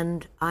 Yeah.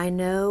 And I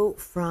know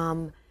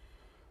from,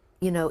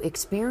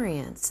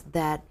 experience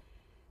that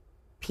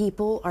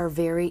people are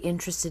very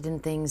interested in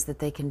things that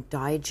they can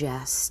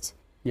digest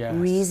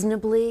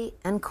reasonably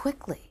and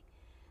quickly.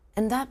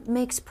 And that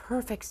makes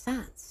perfect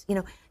sense.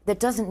 That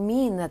doesn't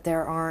mean that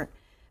there aren't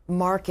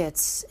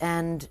markets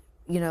and,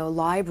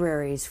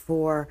 libraries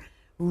for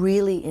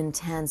really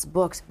intense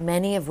books,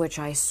 many of which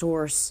I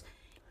source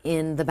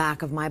in the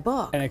back of my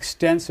book. An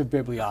extensive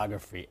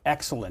bibliography,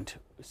 excellent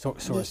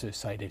sources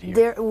cited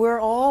here. We're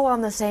all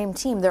on the same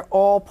team. They're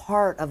all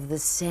part of the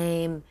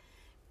same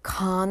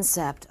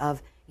concept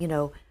of,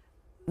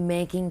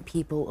 making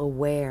people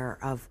aware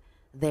of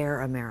their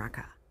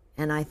America.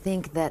 And I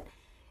think that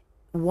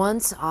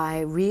once I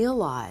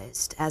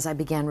realized, as I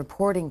began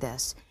reporting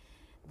this,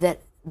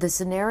 that the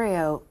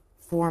scenario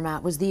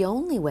format was the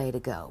only way to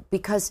go,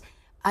 because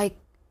I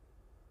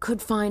could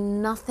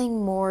find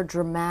nothing more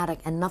dramatic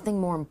and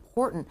nothing more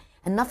important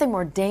and nothing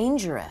more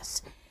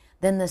dangerous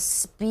than the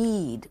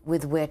speed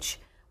with which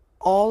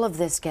all of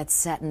this gets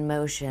set in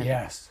motion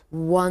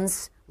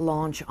once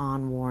launch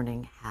on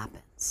warning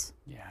happens.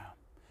 Yeah.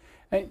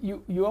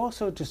 And you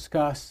also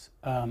discuss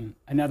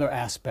another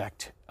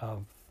aspect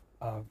of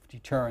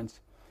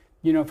deterrence.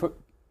 In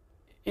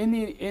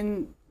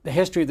the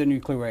history of the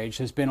nuclear age,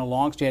 there's been a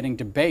long-standing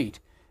debate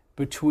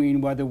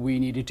between whether we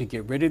needed to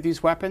get rid of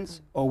these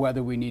weapons or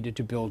whether we needed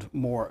to build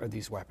more of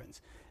these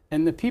weapons.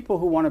 And the people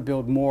who want to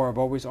build more have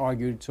always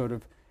argued sort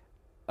of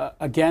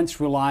against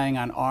relying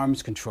on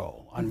arms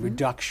control, on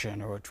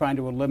reduction, or trying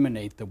to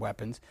eliminate the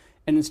weapons.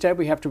 And instead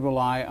we have to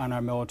rely on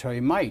our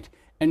military might.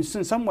 And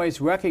in some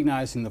ways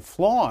recognizing the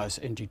flaws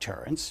in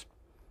deterrence,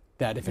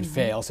 that if it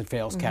fails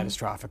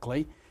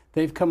catastrophically,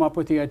 they've come up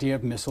with the idea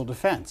of missile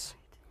defense.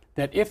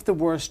 That if the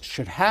worst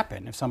should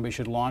happen, if somebody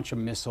should launch a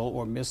missile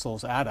or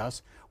missiles at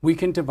us, we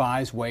can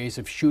devise ways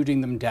of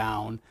shooting them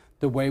down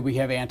the way we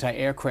have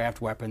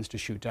anti-aircraft weapons to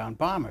shoot down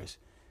bombers.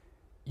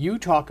 You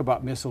talk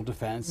about missile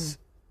defense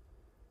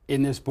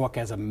in this book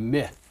as a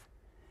myth,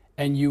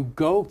 and you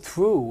go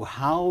through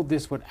how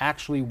this would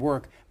actually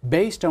work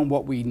based on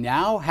what we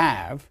now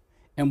have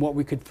and what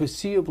we could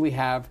foreseeably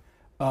have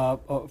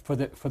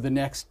for the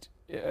next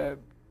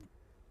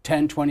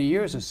 10, 20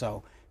 years or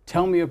so.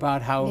 Tell me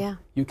about how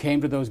you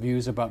came to those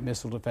views about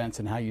missile defense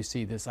and how you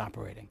see this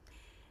operating.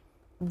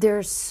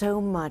 There's so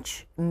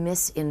much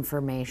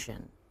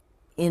misinformation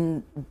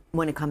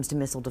when it comes to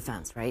missile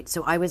defense, right?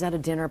 So I was at a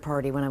dinner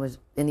party when I was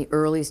in the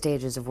early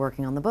stages of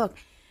working on the book,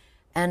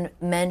 and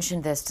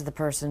mentioned this to the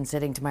person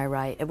sitting to my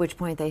right, at which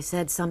point they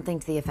said something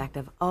to the effect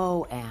of,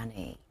 "Oh,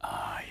 Annie,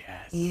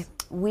 Yes.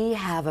 we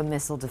have a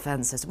missile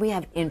defense system. We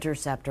have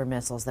interceptor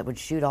missiles that would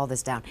shoot all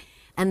this down."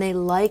 And they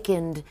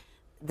likened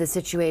the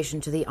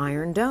situation to the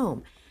Iron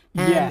Dome.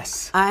 And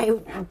Yes. I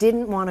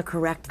didn't want to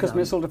correct them. Because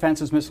missile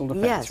defense is missile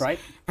defense, Yes. right?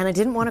 And I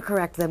didn't want to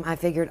correct them. I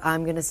figured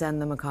I'm going to send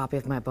them a copy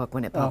of my book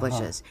when it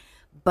publishes.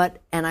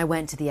 And I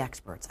went to the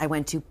experts. I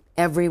went to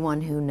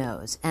everyone who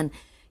knows. And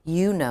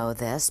you know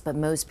this, but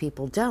most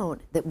people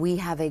don't, that we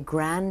have a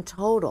grand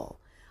total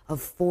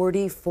of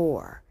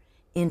 44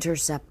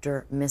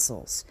 interceptor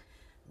missiles.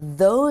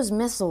 Those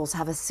missiles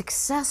have a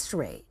success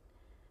rate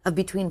of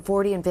between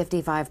 40 and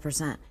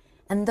 55%.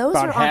 And those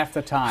About are half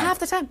the time. Half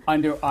the time.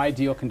 Under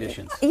ideal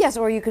conditions. Yes,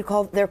 or you could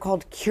they're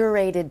called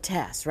curated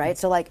tests, right?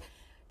 So like,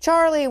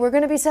 Charlie, we're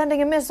going to be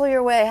sending a missile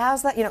your way.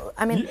 How's that?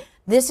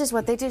 This is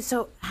what they do.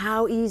 So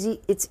how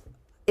easy,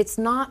 it's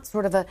not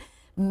sort of a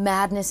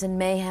madness and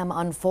mayhem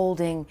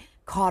unfolding,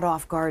 caught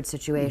off guard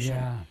situation.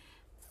 Yeah.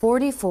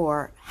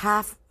 44,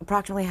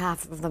 approximately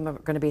half of them are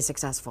going to be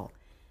successful.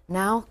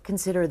 Now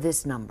consider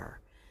this number.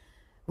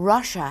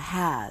 Russia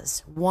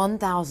has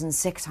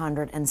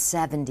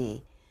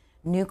 1,670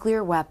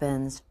 nuclear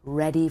weapons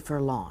ready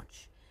for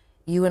launch.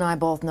 You and I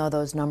both know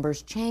those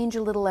numbers change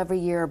a little every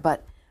year,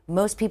 but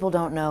most people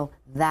don't know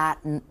that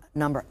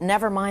number.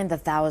 Never mind the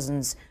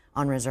thousands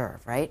on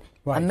reserve, right?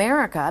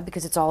 America,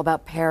 because it's all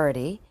about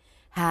parity,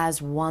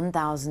 has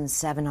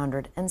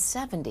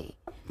 1,770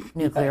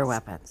 nuclear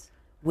weapons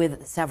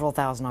with several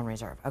thousand on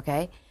reserve,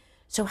 okay?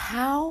 So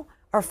how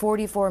are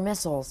 44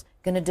 missiles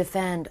going to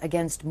defend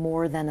against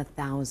more than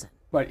 1,000?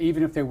 But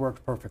even if they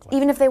worked perfectly.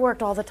 Even if they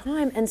worked all the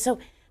time. And so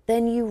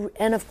then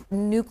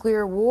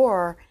nuclear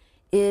war,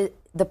 the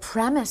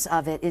premise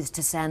of it is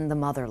to send the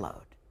mother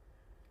load.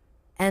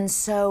 And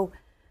so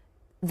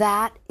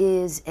that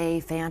is a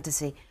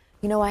fantasy.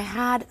 I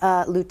had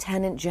a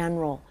lieutenant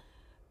general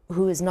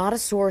who is not a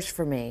source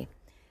for me,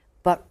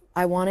 but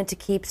I wanted to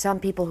keep some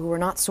people who were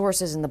not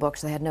sources in the book,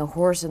 so they had no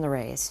horse in the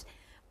race,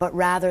 but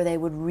rather they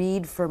would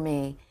read for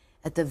me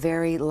at the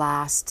very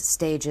last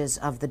stages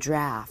of the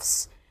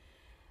drafts,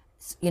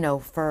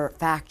 for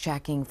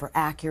fact-checking, for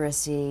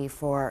accuracy,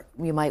 for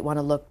you might want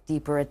to look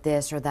deeper at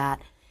this or that.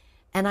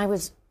 And I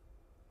was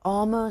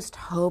almost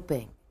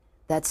hoping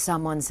that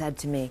someone said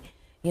to me,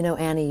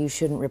 Annie, you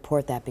shouldn't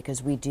report that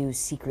because we do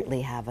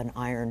secretly have an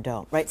Iron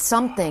Dome, right?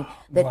 Something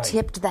that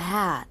tipped the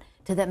hat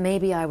to that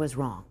maybe I was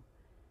wrong.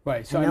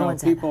 Right, so And I no know one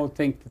said people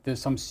think that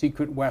there's some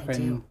secret weapon. They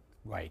do.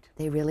 Right.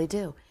 They really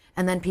do.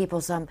 And then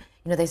people,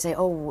 they say,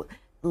 oh,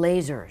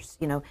 lasers,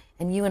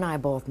 and you and I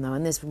both know,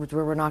 and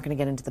we're not going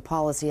to get into the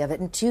policy of it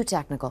and too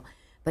technical,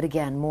 but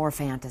again, more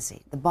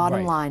fantasy. The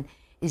bottom line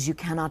is you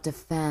cannot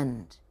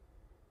defend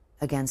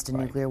against a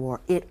nuclear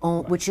war,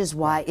 which is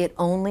why it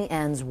only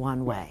ends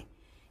one way.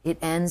 It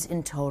ends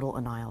in total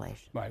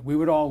annihilation. Right. We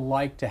would all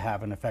like to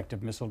have an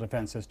effective missile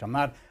defense system.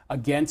 I'm not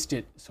against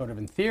it sort of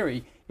in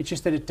theory. It's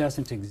just that it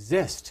doesn't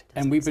exist.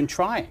 And we've been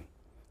trying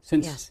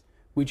since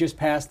we just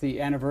passed the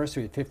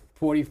anniversary, the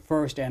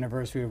 41st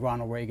anniversary of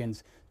Ronald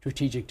Reagan's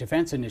Strategic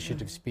Defense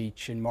Initiative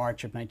speech in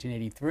March of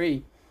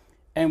 1983.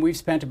 And we've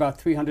spent about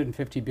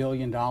 $350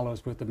 billion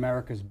with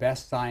America's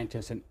best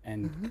scientists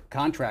and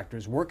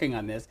contractors working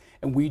on this.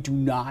 And we do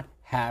not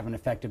have an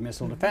effective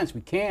missile defense. We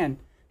can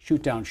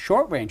shoot down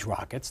short-range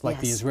rockets like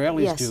the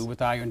Israelis do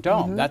with Iron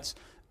Dome. That's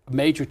a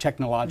major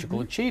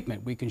technological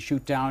achievement. We can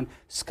shoot down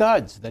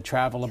Scuds that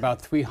travel about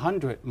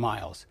 300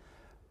 miles.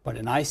 But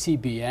an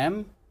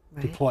ICBM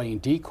deploying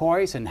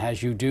decoys and,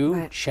 as you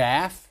do,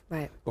 chaff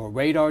or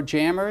radar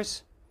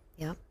jammers,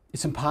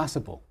 it's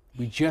impossible.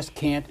 We just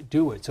can't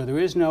do it. So there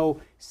is no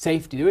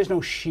safety. There is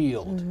no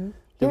shield.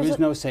 There is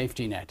no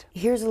safety net.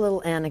 Here's a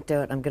little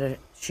anecdote I'm going to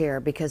share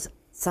because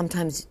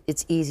sometimes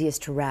it's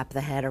easiest to wrap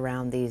the head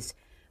around these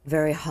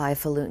very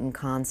highfalutin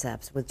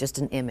concepts with just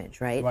an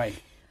image, right? Right.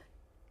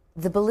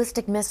 The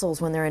ballistic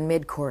missiles, when they're in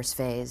mid-course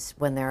phase,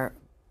 when they're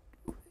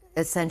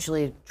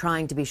essentially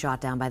trying to be shot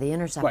down by the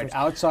interceptors. Right,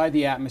 outside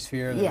the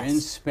atmosphere, they're in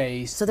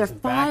space. So they're there's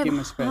a vacuum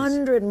of space.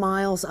 500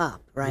 miles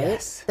up, right?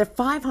 Yes. They're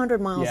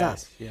 500 miles up.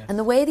 Yes. And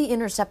the way the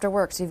interceptor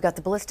works, so you've got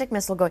the ballistic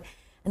missile going,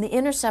 and the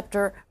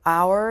interceptor,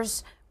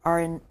 ours are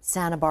in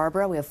Santa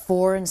Barbara. We have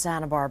 4 in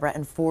Santa Barbara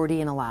and 40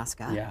 in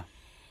Alaska. Yeah.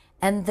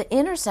 And the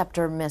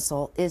interceptor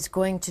missile is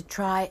going to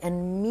try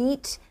and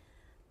meet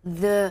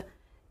the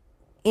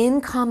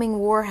incoming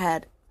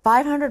warhead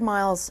 500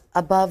 miles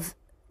above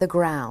the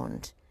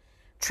ground.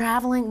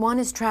 One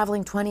is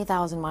traveling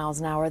 20,000 miles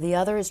an hour, the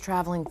other is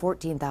traveling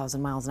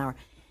 14,000 miles an hour.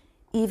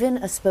 Even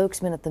a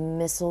spokesman at the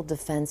Missile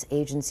Defense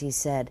Agency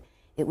said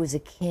it was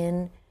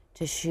akin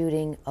to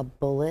shooting a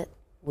bullet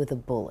with a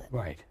bullet.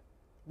 Right.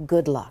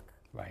 Good luck.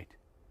 Right.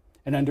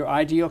 And under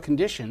ideal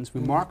conditions,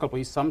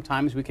 remarkably,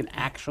 sometimes we can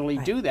actually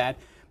do that,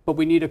 but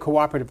we need a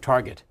cooperative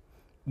target.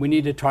 We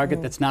need a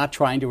target that's not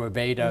trying to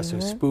evade us or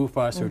spoof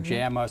us or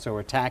jam us or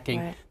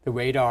attacking the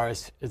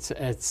radars,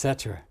 et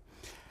cetera.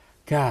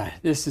 God,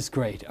 this is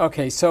great.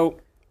 Okay, so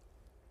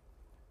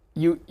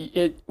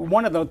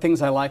one of the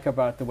things I like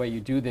about the way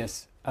you do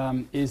this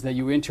is that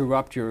you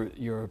interrupt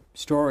your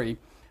story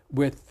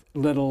with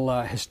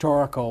little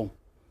historical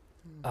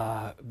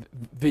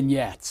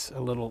vignettes,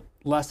 a little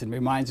lesson.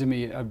 Reminds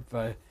me of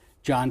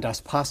John Dos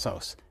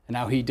Passos and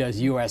how he does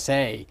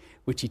USA,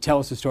 which he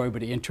tells the story,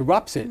 but he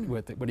interrupts it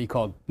with what he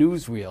called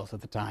newsreels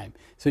at the time.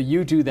 So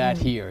you do that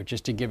here,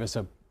 just to give us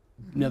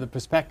another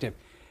perspective.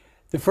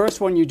 The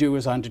first one you do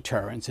is on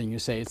deterrence, and you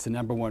say it's the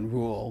 #1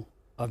 rule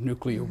of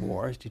nuclear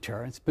war is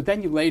deterrence. But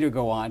then you later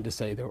go on to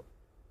say the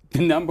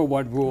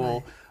 #1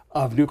 rule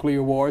of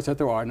nuclear war is that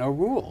there are no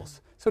rules.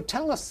 So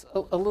tell us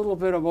a little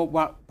bit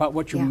about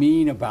what you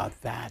mean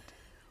about that.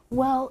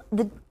 Well,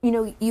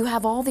 you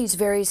have all these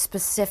very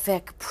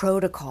specific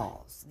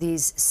protocols,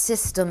 these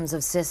systems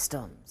of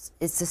systems.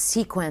 It's a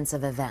sequence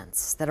of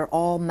events that are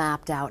all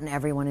mapped out and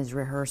everyone is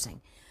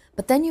rehearsing.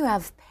 But then you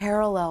have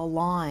parallel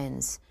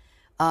lines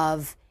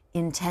of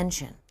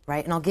intention,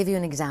 right? And I'll give you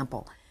an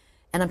example.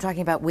 And I'm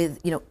talking about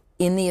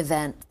in the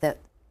event that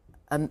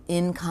an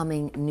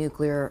incoming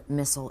nuclear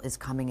missile is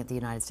coming at the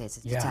United States,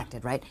 it's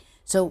detected, right?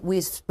 So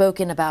we've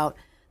spoken about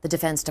the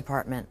Defense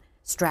Department,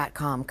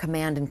 Stratcom,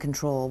 command and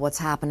control, what's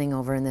happening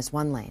over in this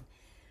one lane.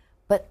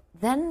 But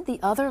then the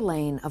other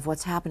lane of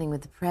what's happening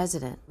with the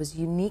president was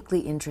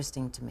uniquely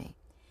interesting to me.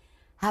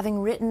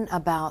 Having written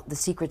about the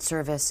Secret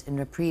Service in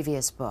a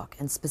previous book,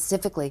 and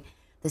specifically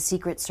the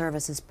Secret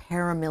Service's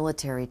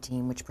paramilitary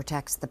team, which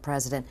protects the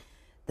president,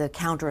 the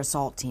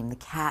counter-assault team, the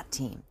CAT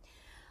team,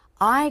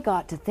 I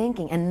got to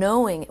thinking and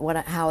knowing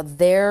how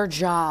their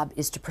job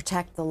is to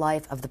protect the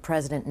life of the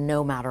president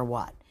no matter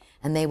what,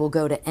 and they will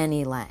go to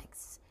any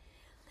lengths.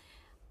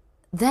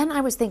 Then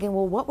I was thinking,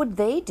 well, what would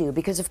they do?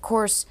 Because, of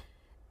course,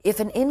 if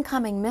an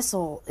incoming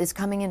missile is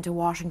coming into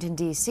Washington,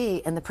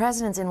 D.C., and the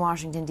president's in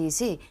Washington,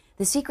 D.C.,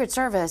 the Secret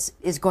Service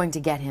is going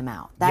to get him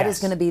out. That is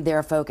going to be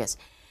their focus.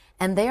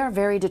 And they are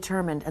very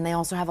determined, and they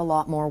also have a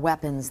lot more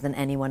weapons than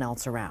anyone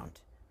else around,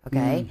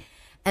 okay?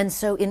 And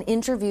so in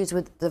interviews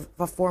with the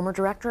former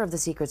director of the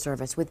Secret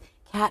Service, with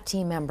CAT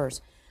team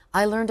members,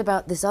 I learned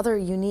about this other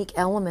unique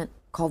element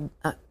called,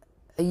 a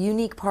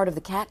unique part of the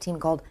CAT team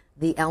called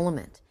the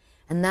element.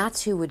 And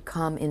that's who would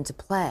come into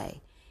play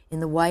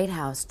in the White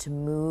House to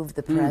move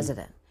the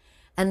president.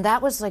 And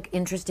that was like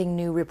interesting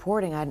new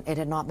reporting. It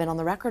had not been on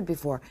the record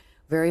before.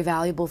 Very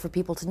valuable for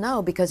people to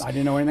know because— I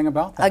didn't know anything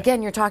about that.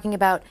 Again, you're talking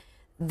about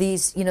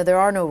these, there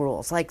are no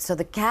rules. Like, so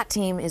the CAT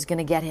team is going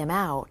to get him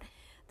out.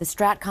 The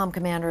Stratcom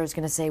commander is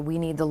going to say, we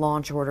need the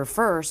launch order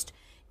first.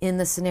 In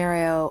the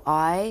scenario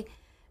I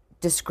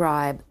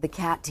describe, the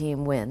CAT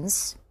team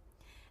wins,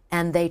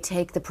 and they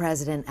take the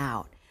president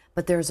out.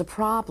 But there's a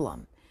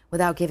problem.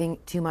 Without giving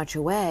too much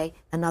away,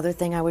 another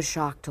thing I was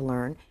shocked to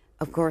learn,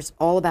 of course,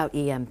 all about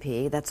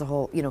EMP. That's a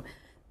whole,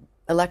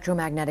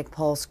 electromagnetic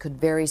pulse could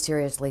very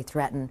seriously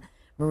threaten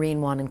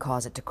Marine One and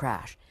cause it to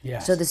crash.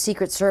 Yes. So the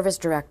Secret Service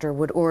director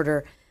would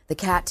order the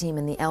CAT team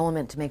and the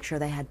element to make sure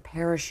they had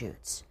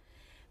parachutes,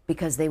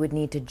 because they would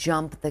need to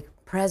jump the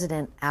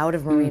president out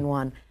of Marine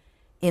One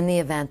in the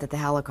event that the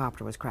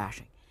helicopter was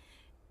crashing.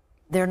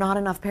 There are not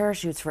enough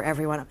parachutes for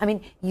everyone. I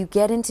mean, you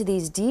get into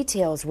these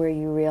details where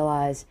you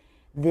realize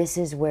this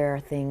is where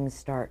things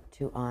start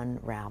to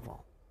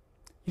unravel.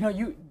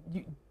 You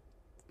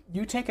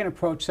take an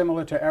approach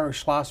similar to Eric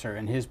Schlosser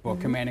in his book,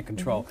 Command and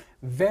Control,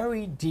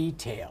 very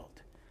detailed.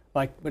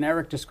 Like when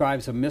Eric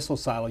describes a missile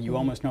silo, you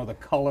almost know the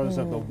colors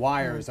of the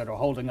wires that are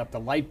holding up the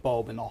light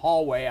bulb in the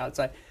hallway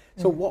outside.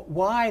 So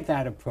why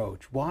that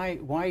approach?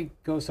 Why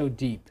go so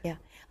deep? Yeah,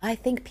 I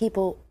think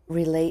people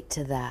relate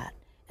to that.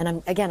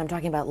 And I'm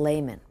talking about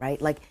laymen, right?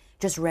 Like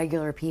just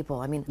regular people.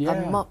 I mean,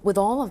 with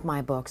all of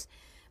my books,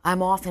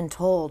 I'm often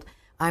told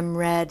I'm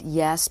read,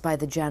 yes, by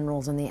the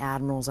generals and the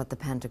admirals at the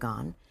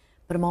Pentagon,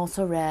 but I'm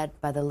also read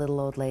by the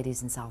little old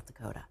ladies in South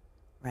Dakota,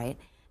 right?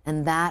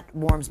 And that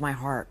warms my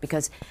heart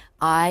because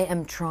I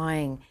am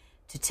trying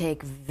to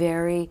take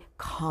very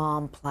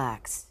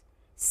complex,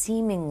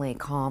 seemingly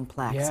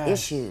complex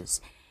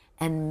issues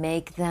and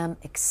make them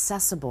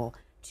accessible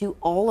to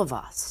all of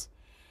us.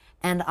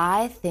 And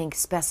I think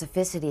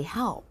specificity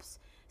helps.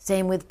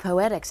 Same with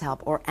poetics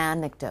help or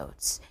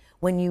anecdotes.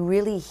 When you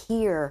really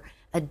hear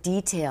a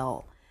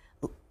detail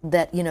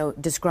that,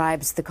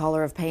 describes the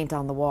color of paint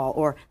on the wall,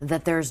 or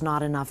that there's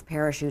not enough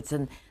parachutes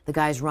and the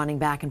guy's running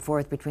back and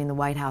forth between the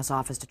White House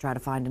office to try to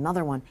find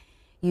another one,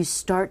 you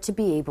start to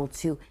be able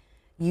to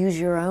use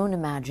your own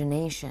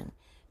imagination,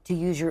 to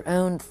use your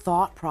own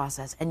thought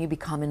process, and you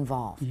become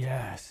involved.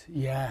 Yes.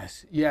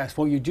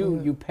 Well, you do.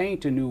 You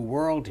paint a new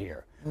world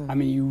here. I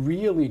mean, you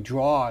really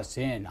draw us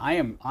in. I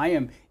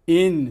am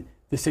in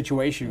the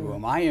Situation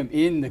Room. I am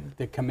in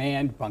the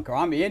command bunker.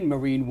 I'm in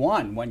Marine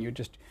One when you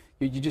just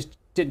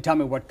didn't tell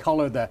me what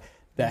color the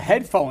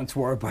headphones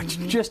were, but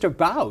just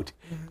about.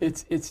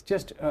 It's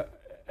just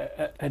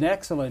an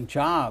excellent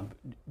job.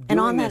 And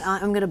on that,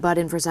 I'm going to butt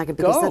in for a second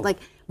because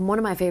one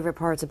of my favorite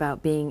parts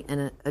about being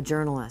a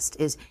journalist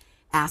is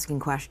asking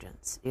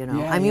questions.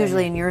 I'm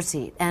usually in your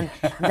seat, and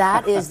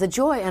that is the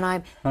joy. And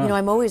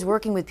I'm always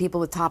working with people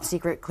with top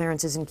secret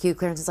clearances and Q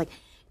clearances. Like,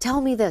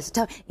 tell me this.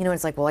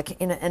 It's like, well, I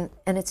can't,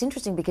 and it's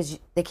interesting because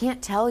they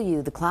can't tell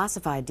you the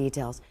classified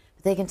details,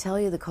 but they can tell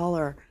you the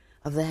color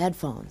of the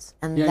headphones,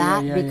 and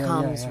that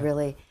becomes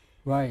really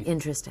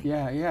interesting.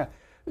 Yeah.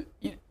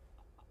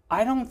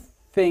 I don't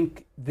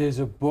think there's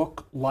a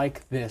book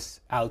like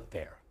this out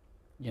there.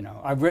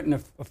 I've written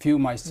a few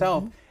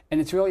myself, and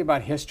it's really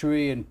about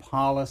history and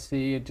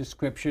policy and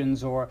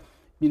descriptions, or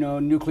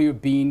nuclear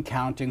bean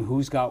counting,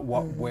 who's got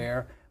what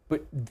where.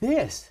 But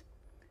this,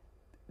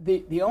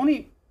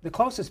 the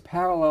closest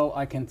parallel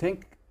I can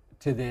think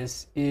to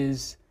this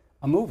is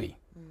a movie,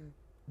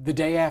 The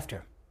Day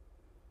After,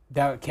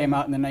 that came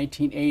out in the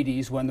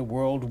 1980s when the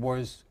world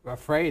was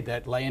afraid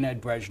that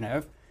Leonid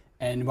Brezhnev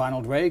and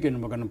Ronald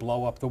Reagan were going to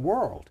blow up the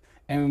world.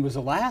 And it was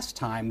the last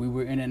time we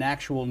were in an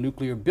actual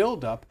nuclear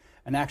buildup,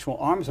 an actual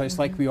arms race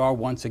like we are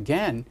once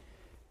again.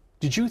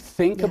 Did you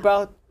think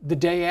about The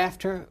Day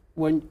After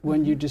when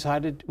you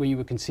decided, when you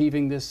were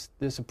conceiving this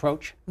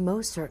approach?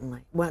 Most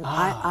certainly. When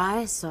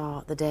I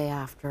saw The Day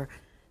After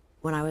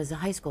when I was a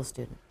high school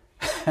student.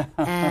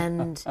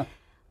 And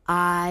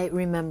I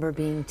remember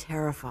being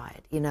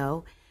terrified,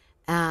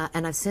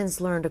 and I've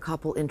since learned a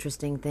couple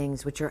interesting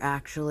things which are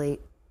actually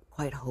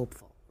quite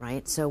hopeful,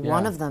 right? So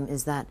one of them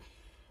is that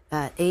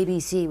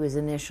ABC was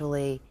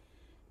initially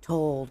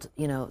told,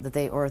 that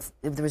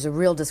there was a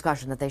real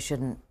discussion that they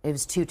shouldn't, it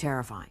was too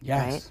terrifying,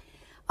 right?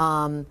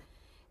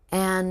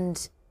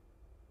 And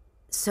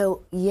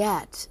so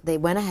yet they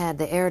went ahead,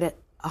 they aired it,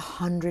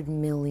 100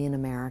 million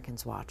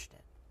Americans watched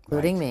it,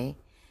 including me,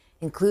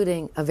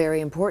 including a very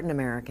important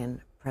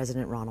American,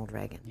 President Ronald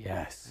Reagan.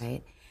 Yes.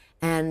 Right?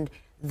 And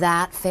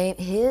that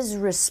his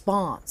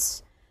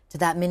response to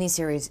that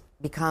miniseries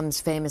becomes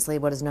famously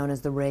what is known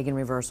as the Reagan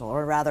reversal,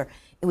 or rather,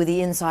 with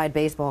the inside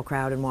baseball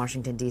crowd in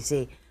Washington,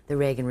 D.C., the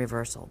Reagan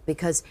reversal.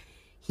 Because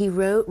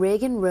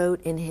Reagan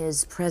wrote in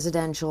his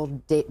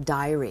presidential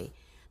diary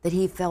that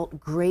he felt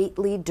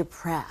greatly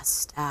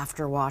depressed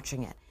after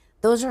watching it.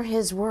 Those are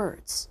his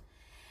words.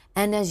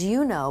 And as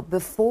you know,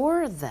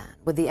 before then,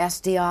 with the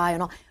SDI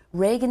and all,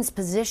 Reagan's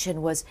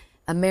position was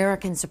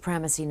American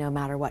supremacy no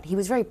matter what. He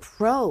was very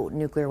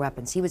pro-nuclear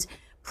weapons. He was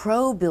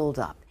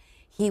pro-buildup.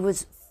 He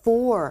was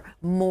for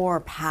more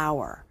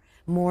power,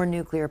 more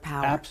nuclear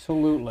power.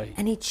 Absolutely.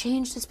 And he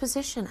changed his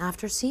position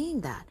after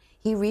seeing that.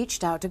 He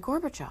reached out to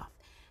Gorbachev.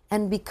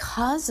 And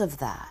because of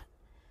that,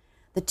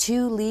 the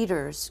two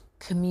leaders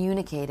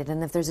communicated.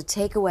 And if there's a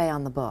takeaway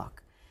on the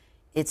book,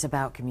 it's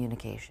about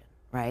communication,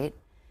 right?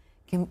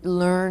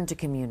 Learn to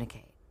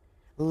communicate.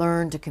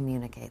 Learn to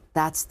communicate.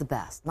 That's the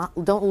best.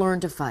 Don't learn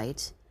to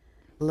fight.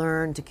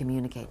 Learn to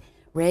communicate.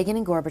 Reagan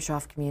and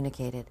Gorbachev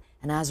communicated,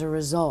 and as a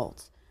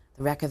result,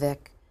 the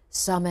Reykjavik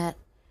summit,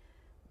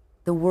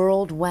 the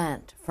world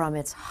went from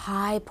its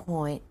high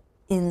point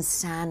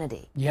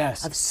insanity.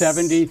 Yes,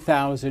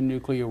 70,000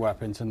 nuclear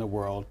weapons in the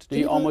world,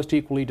 almost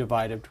equally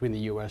divided between the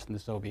U.S. and the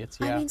Soviets.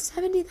 I mean,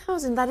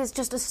 70,000, that is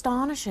just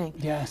astonishing.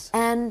 Yes.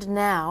 And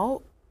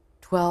now,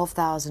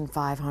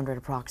 12,500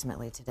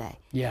 approximately today.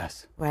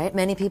 Yes. Right?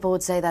 Many people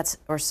would say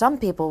some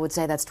people would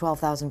say that's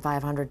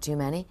 12,500 too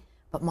many.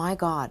 But my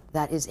God,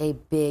 that is a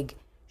big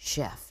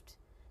shift.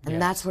 And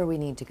that's where we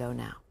need to go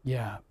now.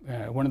 Yeah.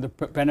 One of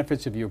the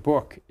benefits of your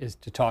book is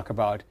to talk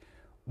about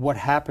what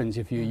happens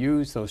if you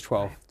use those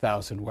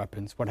 12,000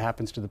 weapons, what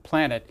happens to the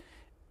planet,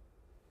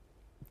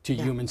 to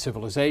human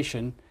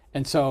civilization.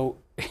 And so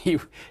you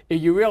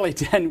really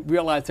then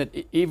realize that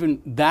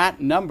even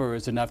that number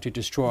is enough to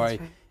destroy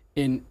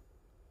in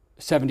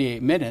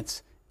 78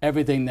 minutes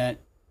everything that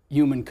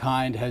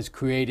humankind has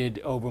created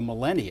over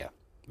millennia,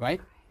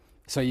 right?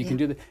 So you can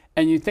do that.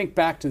 And you think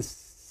back to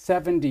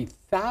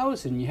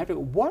 70,000, you have to,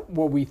 what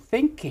were we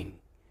thinking?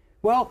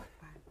 Well,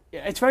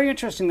 it's very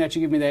interesting that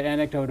you give me that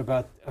anecdote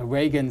about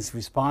Reagan's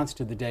response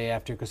to The Day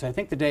After, because I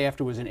think The Day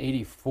After was in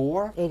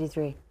 84?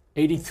 83.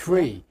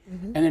 83.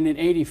 And then in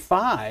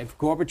 85,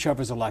 Gorbachev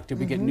is elected,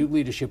 we get new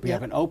leadership, we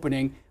have an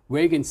opening,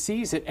 Reagan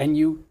seizes it, and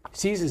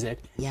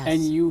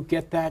you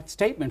get that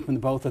statement from the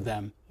both of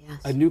them. Yes.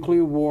 A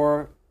nuclear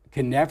war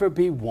can never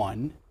be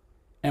won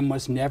and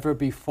must never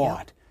be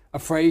fought. A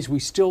phrase we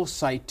still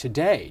cite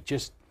today.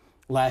 Just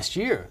last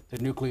year,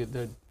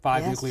 the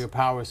five nuclear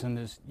powers in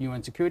the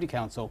UN Security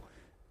Council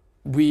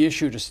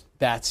reissued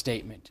that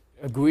statement,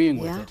 agreeing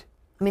with it.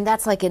 I mean,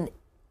 that's like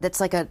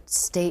a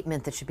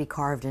statement that should be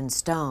carved in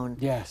stone.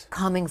 Yes.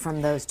 Coming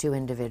from those two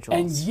individuals.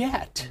 And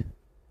yet,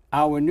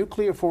 our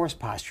nuclear force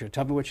posture,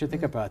 tell me what you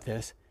think about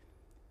this,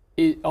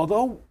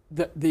 although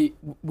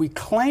we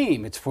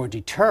claim it's for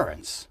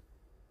deterrence,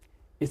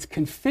 it's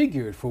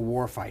configured for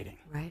war fighting.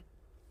 Right.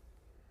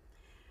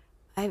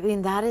 I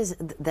mean,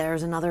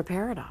 there's another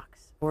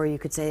paradox, or you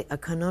could say a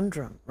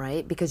conundrum,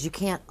 right? Because you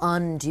can't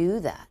undo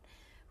that.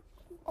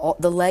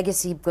 The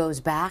legacy goes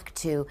back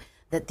to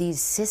that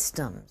these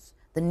systems,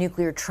 the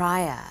nuclear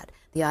triad,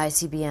 the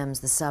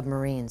ICBMs, the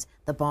submarines,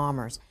 the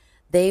bombers,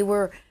 they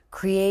were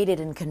created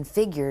and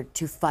configured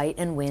to fight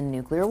and win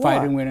nuclear war.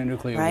 Fight and win a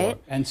nuclear war,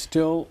 and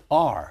still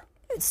are.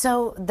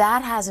 So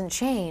that hasn't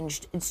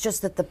changed. It's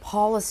just that the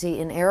policy,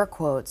 in air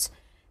quotes,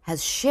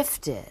 has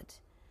shifted.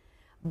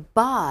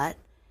 But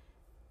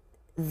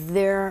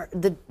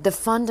the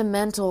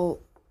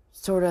fundamental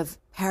sort of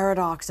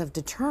paradox of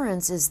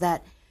deterrence is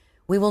that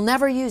we will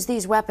never use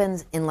these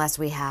weapons unless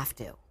we have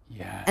to.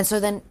 Yeah. And so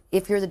then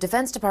if you're the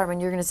Defense Department,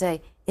 you're going to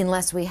say,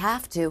 unless we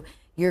have to,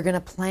 you're going to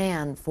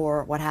plan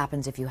for what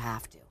happens if you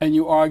have to. And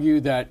you argue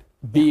that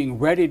being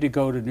ready to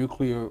go to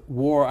nuclear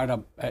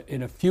war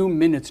in a few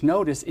minutes'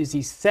 notice is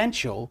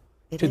essential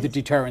to the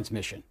deterrence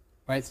mission,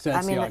 right? So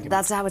that's the argument.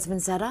 That's how it's been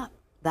set up.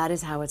 That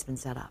is how it's been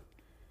set up.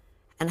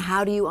 And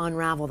how do you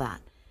unravel that?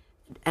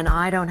 And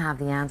I don't have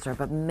the answer,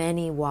 but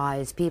many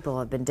wise people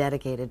have been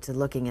dedicated to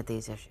looking at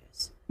these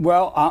issues.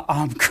 Well,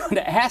 I'm going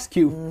to ask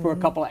you for a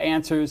couple of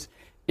answers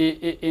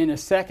in a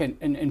second,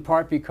 in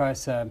part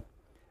because the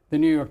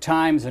New York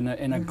Times, in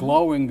a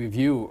glowing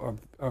review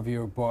of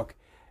your book,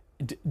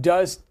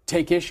 does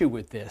take issue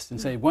with this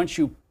and say once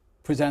you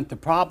present the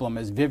problem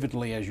as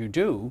vividly as you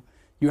do,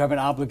 you have an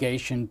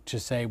obligation to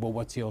say, well,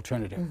 what's the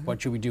alternative?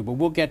 What should we do? But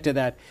we'll get to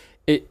that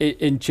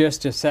in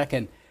just a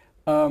second.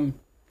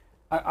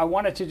 I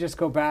wanted to just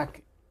go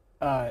back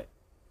to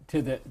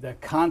the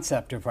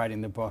concept of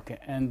writing the book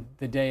and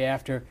the day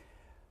after,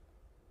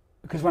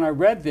 because when I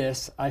read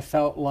this, I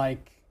felt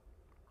like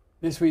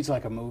this reads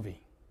like a movie.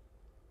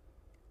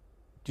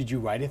 Did you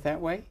write it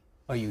that way?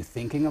 Are you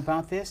thinking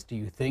about this? Do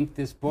you think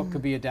this book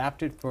could be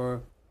adapted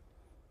for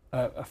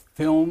a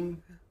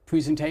film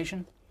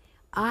presentation?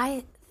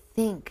 I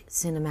think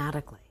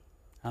cinematically.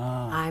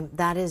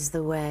 That is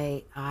the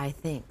way I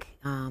think.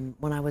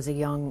 When I was a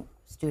young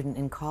student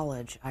in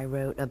college, I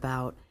wrote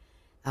about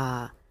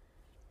a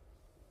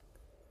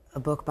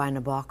book by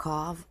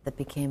Nabokov that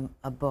became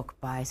a book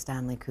by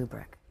Stanley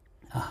Kubrick.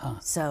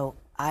 So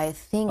I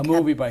think a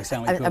movie by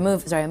Stanley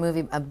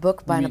Kubrick. A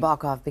book by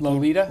Nabokov became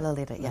Lolita.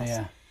 Lolita, yes.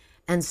 Yeah.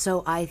 And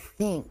so I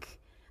think,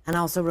 and I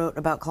also wrote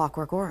about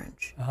Clockwork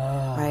Orange,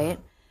 right?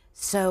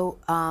 So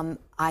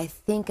I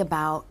think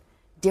about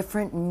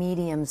different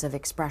mediums of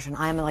expression.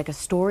 I'm like a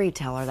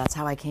storyteller. That's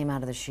how I came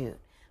out of the chute.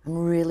 I'm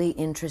really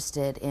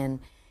interested in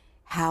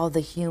how the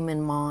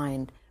human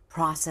mind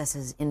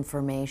processes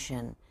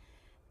information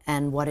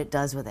and what it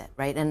does with it,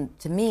 right? And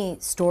to me,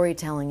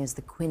 storytelling is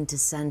the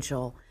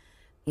quintessential,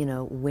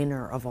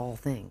 winner of all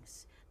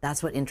things.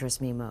 That's what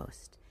interests me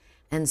most.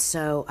 And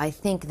so I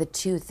think the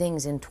two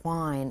things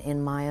entwine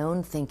in my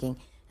own thinking,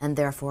 and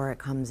therefore it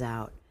comes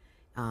out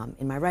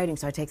in my writing.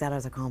 So I take that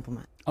as a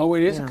compliment. Oh,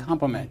 it is a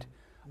compliment.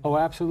 Oh,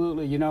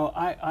 absolutely.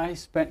 I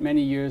spent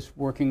many years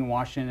working in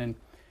Washington, and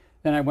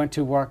then I went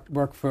to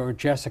work for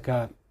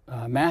Jessica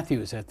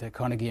Matthews at the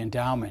Carnegie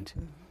Endowment.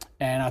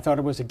 And I thought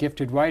I was a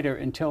gifted writer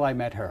until I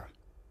met her.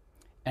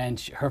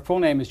 And her full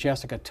name is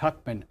Jessica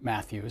Tuckman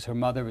Matthews. Her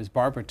mother is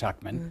Barbara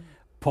Tuckman,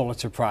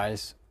 Pulitzer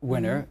Prize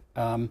winner.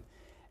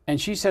 And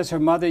she says her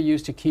mother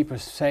used to keep a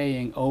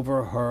saying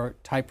over her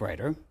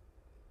typewriter,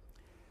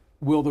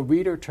 "Will the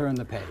reader turn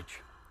the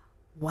page?"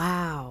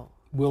 Wow.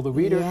 Will the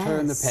reader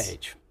turn the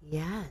page?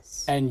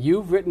 Yes. And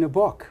you've written a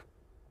book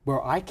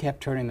where I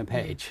kept turning the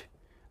page.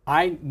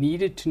 I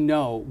needed to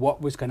know what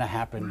was going to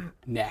happen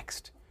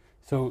next.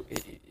 So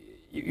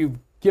you've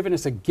given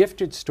us a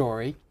gifted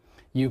story.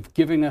 You've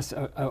given us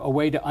a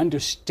way to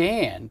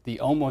understand the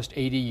almost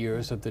 80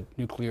 years of the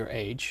nuclear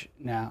age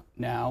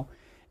now,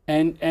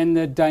 and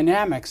the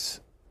dynamics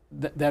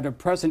that are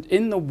present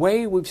in the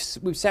way we've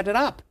set it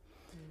up.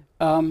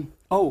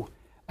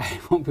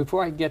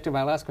 Before I get to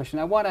my last question,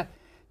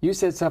 you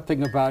said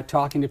something about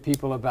talking to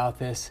people about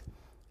this,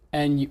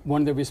 and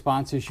one of the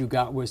responses you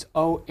got was,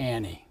 "Oh,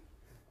 Annie."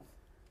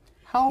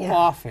 How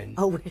often?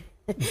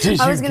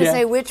 I was going to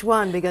say which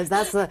one, because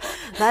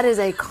that is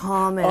a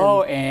common.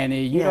 "Oh,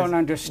 Annie, you don't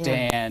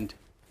understand."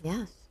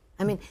 Yes.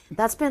 I mean,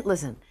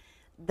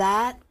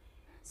 that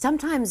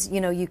sometimes,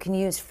 you can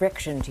use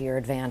friction to your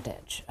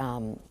advantage.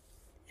 And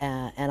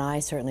I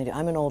certainly do.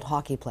 I'm an old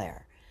hockey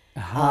player.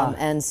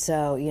 And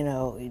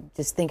so,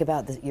 just think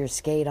about your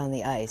skate on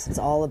the ice. It's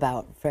all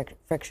about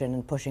friction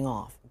and pushing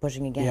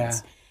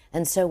against.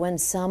 And so when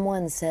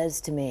someone says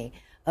to me,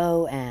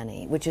 "Oh,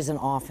 Annie," which is an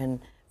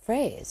often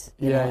phrase,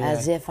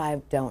 as if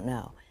I don't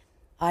know,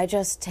 I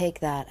just take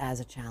that as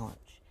a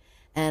challenge.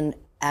 And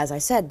as I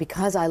said,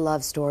 because I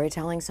love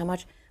storytelling so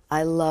much,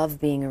 I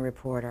love being a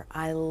reporter.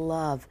 I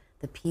love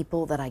the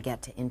people that I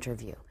get to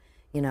interview,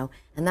 and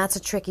that's a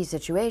tricky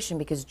situation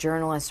because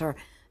journalists are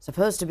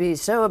supposed to be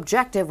so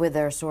objective with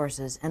their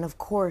sources. And of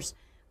course,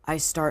 I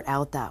start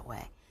out that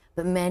way.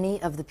 But many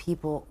of the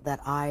people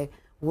that I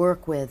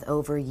work with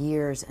over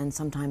years and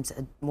sometimes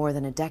more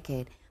than a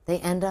decade,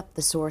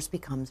 the source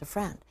becomes a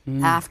friend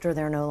after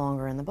they're no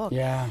longer in the book.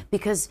 Yeah.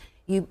 Because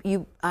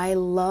I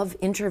love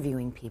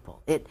interviewing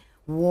people. It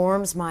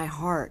warms my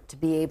heart to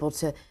be able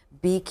to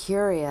be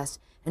curious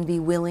and be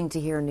willing to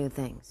hear new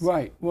things.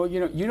 Right. Well,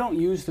 you don't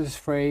use this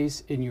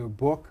phrase in your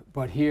book,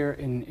 but here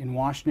in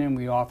Washington,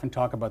 we often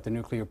talk about the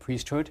nuclear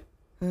priesthood,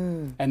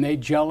 and they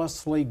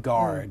jealously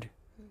guard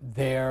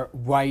their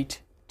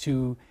right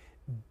to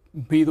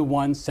be the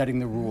ones setting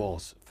the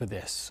rules for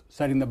this,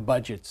 setting the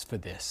budgets for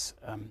this.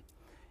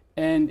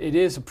 And it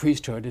is a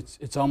priesthood.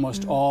 It's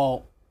almost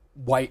all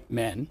white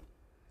men.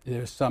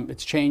 There's some.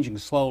 It's changing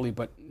slowly,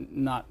 but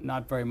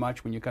not very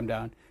much when you come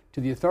down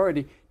to the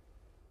authority.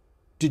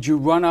 Did you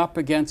run up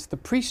against the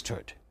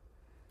priesthood?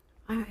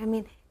 I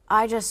mean,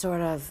 I just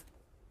sort of,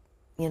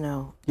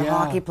 the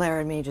hockey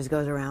player in me just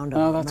goes around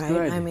them, that's right?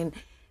 good. I mean,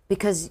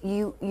 because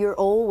you're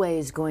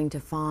always going to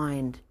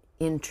find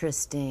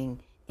interested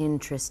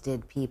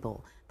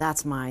people.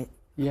 That's my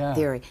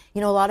theory. A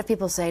lot of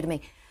people say to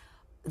me,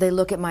 they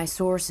look at my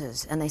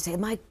sources and they say,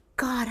 my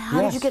God,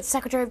 how did you get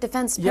Secretary of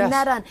Defense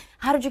Panetta? And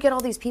how did you get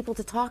all these people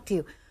to talk to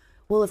you?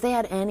 Well, if they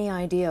had any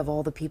idea of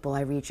all the people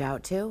I reach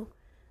out to,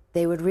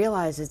 they would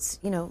realize it's,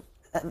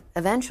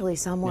 eventually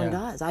someone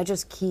does. I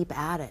just keep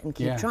at it and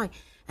keep trying.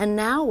 And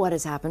now what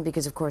has happened,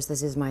 because of course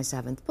this is my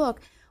 7th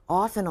book,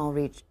 often I'll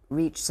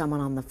reach someone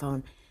on the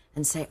phone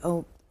and say,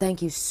 oh,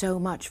 thank you so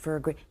much for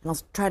agreeing. And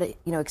I'll try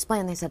to,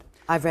 explain. They said,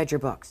 I've read your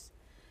books.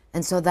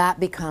 And so that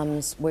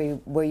becomes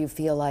where you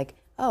feel like,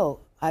 oh,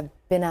 I've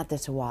been at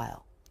this a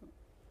while.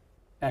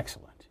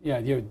 Excellent. Yeah,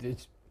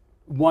 it's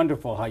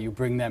wonderful how you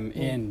bring them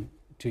in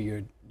to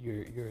your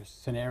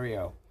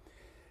scenario.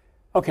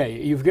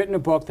 Okay, you've written a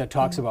book that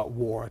talks about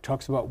war,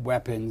 talks about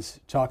weapons,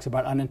 talks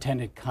about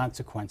unintended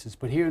consequences,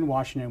 but here in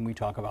Washington we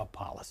talk about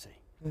policy.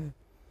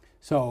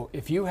 So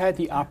if you had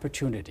the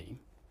opportunity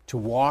to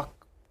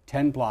walk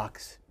 10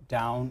 blocks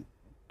down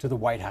to the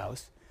White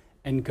House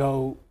and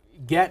go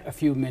get a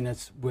few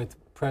minutes with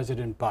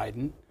President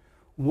Biden,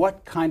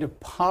 what kind of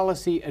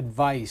policy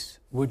advice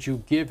would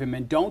you give him?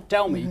 And don't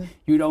tell me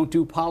you don't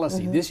do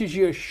policy. This is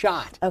your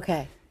shot.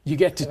 Okay. You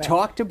get to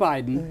talk to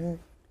Biden.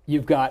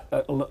 You've got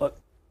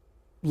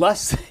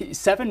less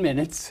 7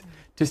 minutes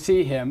to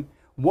see him.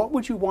 What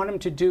would you want him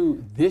to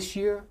do this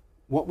year?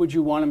 What would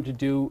you want him to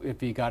do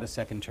if he got a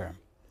second term?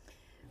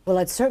 Well,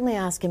 I'd certainly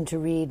ask him to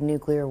read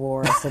Nuclear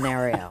War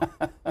Scenario,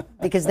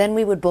 because then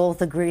we would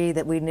both agree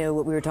that we knew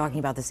what we were talking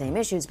about, the same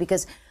issues,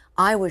 because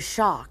I was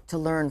shocked to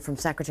learn from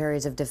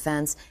secretaries of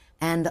defense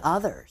and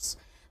others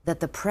that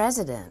the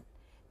president,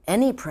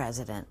 any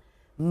president,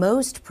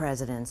 most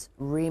presidents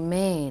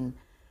remain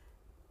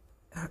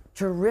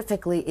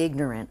terrifically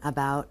ignorant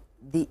about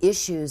the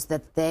issues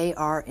that they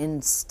are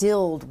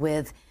instilled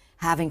with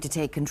having to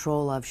take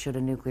control of should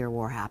a nuclear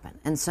war happen.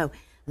 And so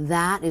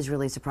that is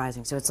really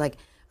surprising. So it's like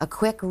a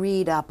quick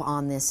read up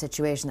on this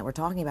situation that we're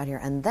talking about here.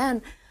 And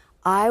then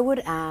I would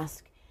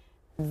ask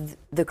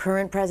the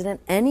current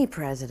president, any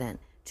president,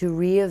 to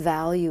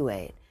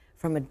reevaluate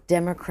from a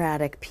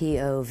Democratic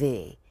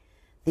POV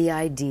the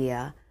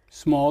idea.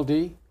 Small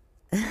d?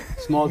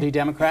 Small d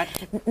Democrat?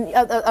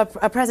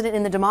 A president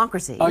in the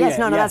democracy. Oh, yes,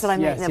 yeah, that's what I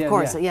mean. yes, of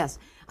course, yes.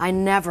 I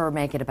never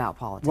make it about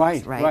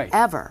politics, right?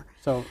 Ever.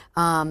 So,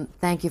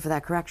 thank you for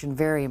that correction.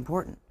 Very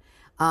important.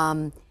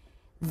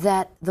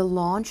 That the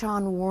launch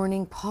on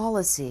warning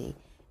policy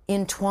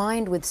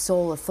entwined with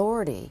sole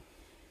authority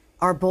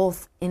are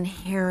both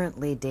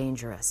inherently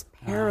dangerous,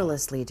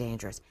 perilously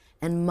dangerous,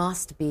 and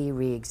must be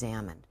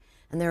re-examined.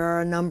 And there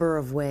are a number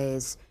of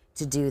ways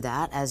to do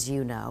that, as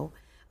you know,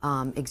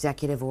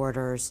 executive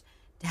orders,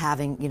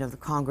 having the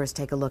Congress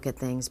take a look at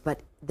things,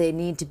 but they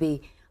need to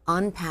be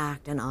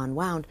unpacked and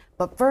unwound.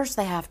 But first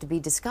they have to be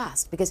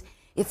discussed, because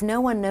if no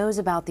one knows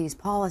about these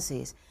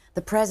policies,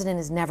 the president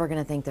is never going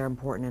to think they're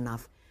important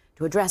enough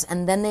to address,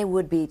 and then they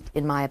would be,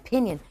 in my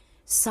opinion,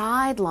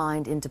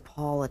 sidelined into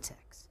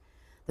politics.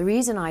 The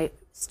reason I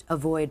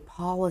avoid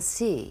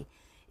policy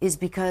is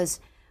because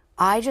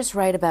I just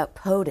write about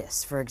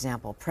POTUS, for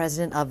example,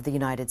 President of the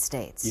United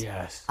States.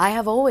 yes. I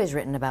have always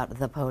written about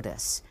the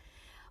POTUS,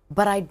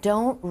 but I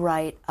don't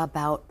write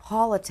about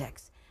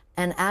politics.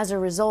 And as a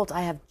result,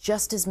 I have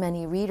just as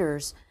many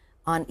readers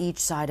on each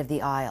side of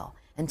the aisle.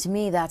 And to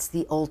me, that's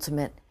the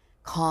ultimate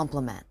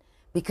compliment,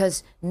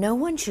 because no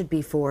one should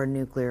be for a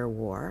nuclear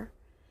war,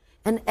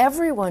 and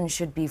everyone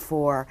should be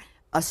for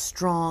a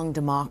strong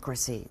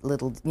democracy,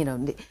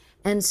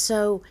 And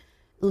so,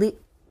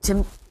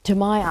 to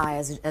my eye,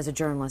 as a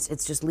journalist,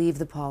 it's just leave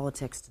the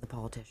politics to the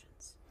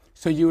politicians.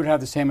 So you would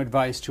have the same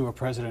advice to a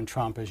President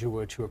Trump as you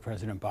would to a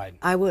President Biden?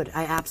 I would.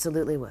 I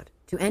absolutely would.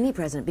 To any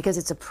president, because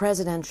it's a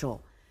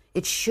presidential.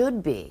 It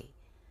should be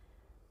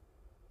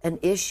an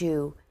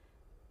issue.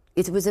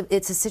 It's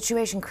a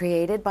situation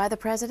created by the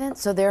president,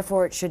 so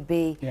therefore it should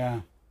be.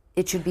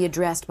 It should be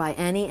addressed by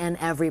any and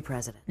every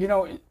president.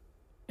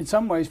 In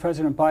some ways,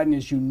 President Biden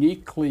is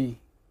uniquely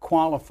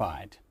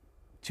qualified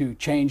to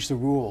change the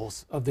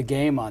rules of the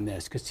game on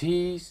this,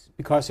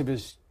 because of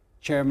his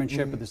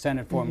chairmanship of the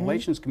Senate Foreign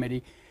Relations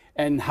Committee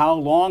and how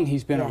long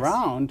he's been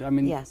around. I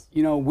mean,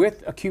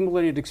 with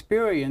accumulated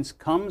experience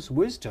comes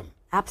wisdom.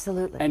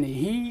 Absolutely. And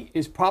he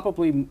is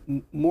probably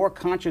more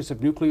conscious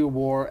of nuclear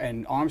war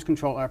and arms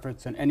control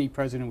efforts than any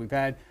president we've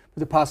had,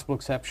 with the possible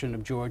exception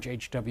of George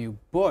H.W.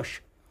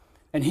 Bush.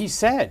 And he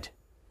said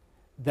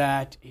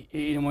that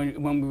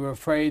when we were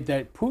afraid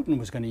that Putin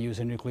was going to use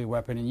a nuclear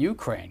weapon in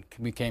Ukraine,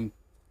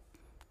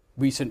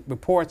 recent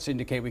reports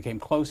indicate we came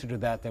closer to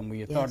that than we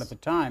had thought at the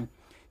time.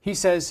 He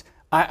says,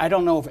 I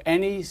don't know of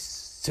any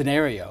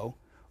scenario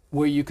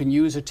where you can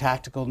use a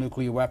tactical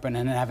nuclear weapon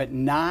and have it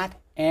not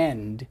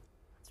end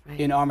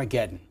in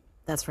Armageddon.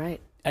 That's right.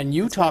 And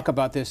you talk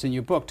about this in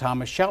your book,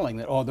 Thomas Schelling,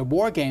 that all the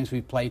war games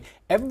we played,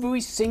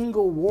 every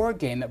single war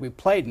game that we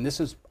played, and this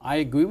is, I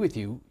agree with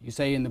you, you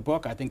say in the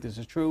book, I think this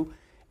is true,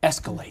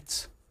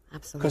 escalates.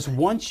 Absolutely. Because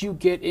once you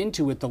get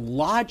into it, the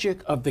logic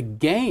of the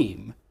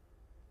game,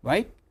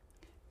 right?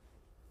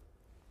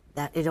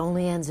 That it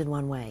only ends in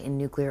one way, in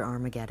nuclear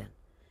Armageddon.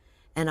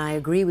 And I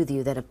agree with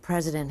you that a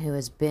president who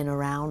has been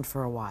around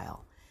for a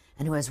while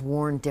and who has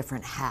worn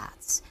different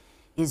hats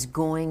is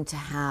going to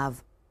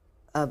have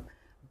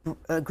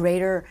a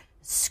greater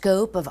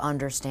scope of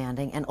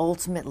understanding, and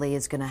ultimately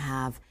is going to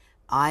have,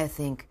 I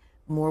think,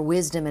 more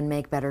wisdom and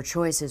make better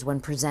choices when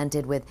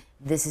presented with,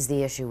 this is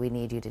the issue we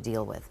need you to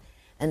deal with.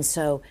 And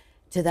so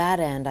to that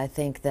end, I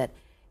think that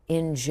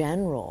in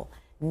general,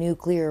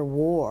 nuclear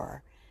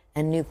war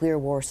and nuclear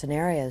war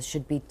scenarios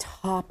should be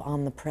top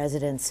on the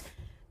president's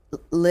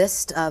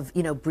list of,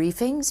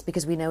 briefings,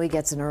 because we know he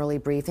gets an early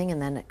briefing,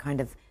 and then it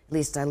kind of, at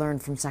least I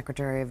learned from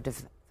Secretary of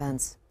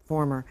Defense,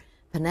 former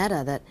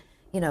Panetta, that,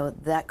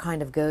 that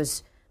kind of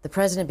goes, the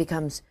president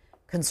becomes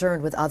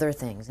concerned with other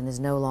things and is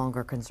no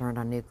longer concerned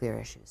on nuclear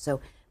issues.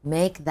 So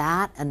make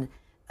that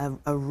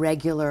a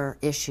regular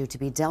issue to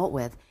be dealt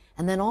with,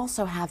 and then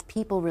also have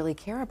people really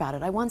care about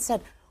it. I once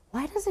said,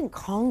 why doesn't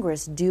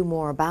Congress do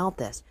more about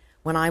this?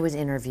 When I was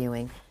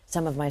interviewing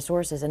some of my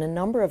sources, and a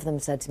number of them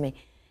said to me,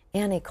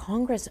 Annie,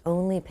 Congress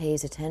only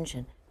pays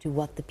attention to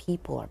what the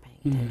people are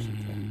paying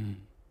attention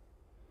to.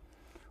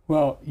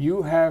 Well,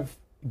 you have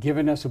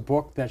given us a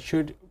book that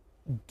should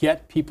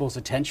get people's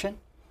attention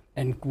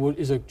and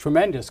is a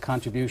tremendous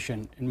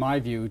contribution, in my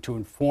view, to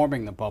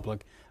informing the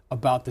public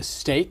about the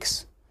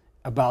stakes,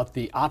 about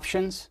the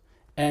options,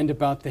 and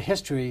about the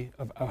history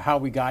of how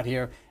we got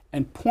here,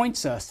 and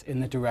points us in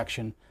the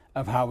direction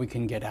of how we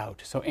can get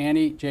out. So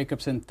Annie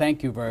Jacobsen,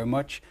 thank you very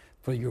much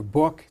for your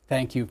book.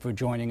 Thank you for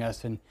joining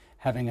us and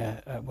having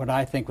what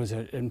I think was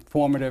an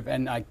informative,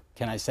 and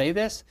can I say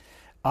this?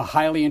 A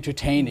highly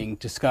entertaining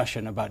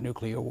discussion about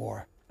nuclear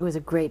war. It was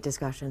a great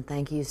discussion.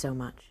 Thank you so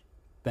much.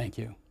 Thank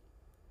you.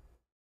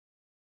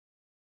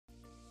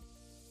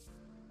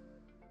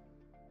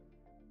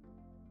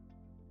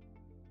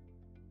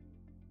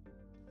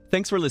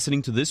 Thanks for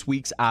listening to this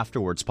week's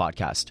Afterwards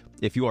podcast.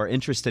 If you are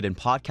interested in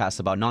podcasts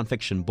about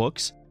nonfiction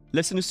books,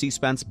 listen to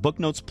C-SPAN's Book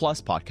Notes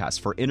Plus podcast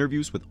for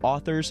interviews with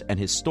authors and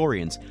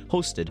historians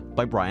hosted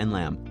by Brian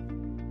Lamb.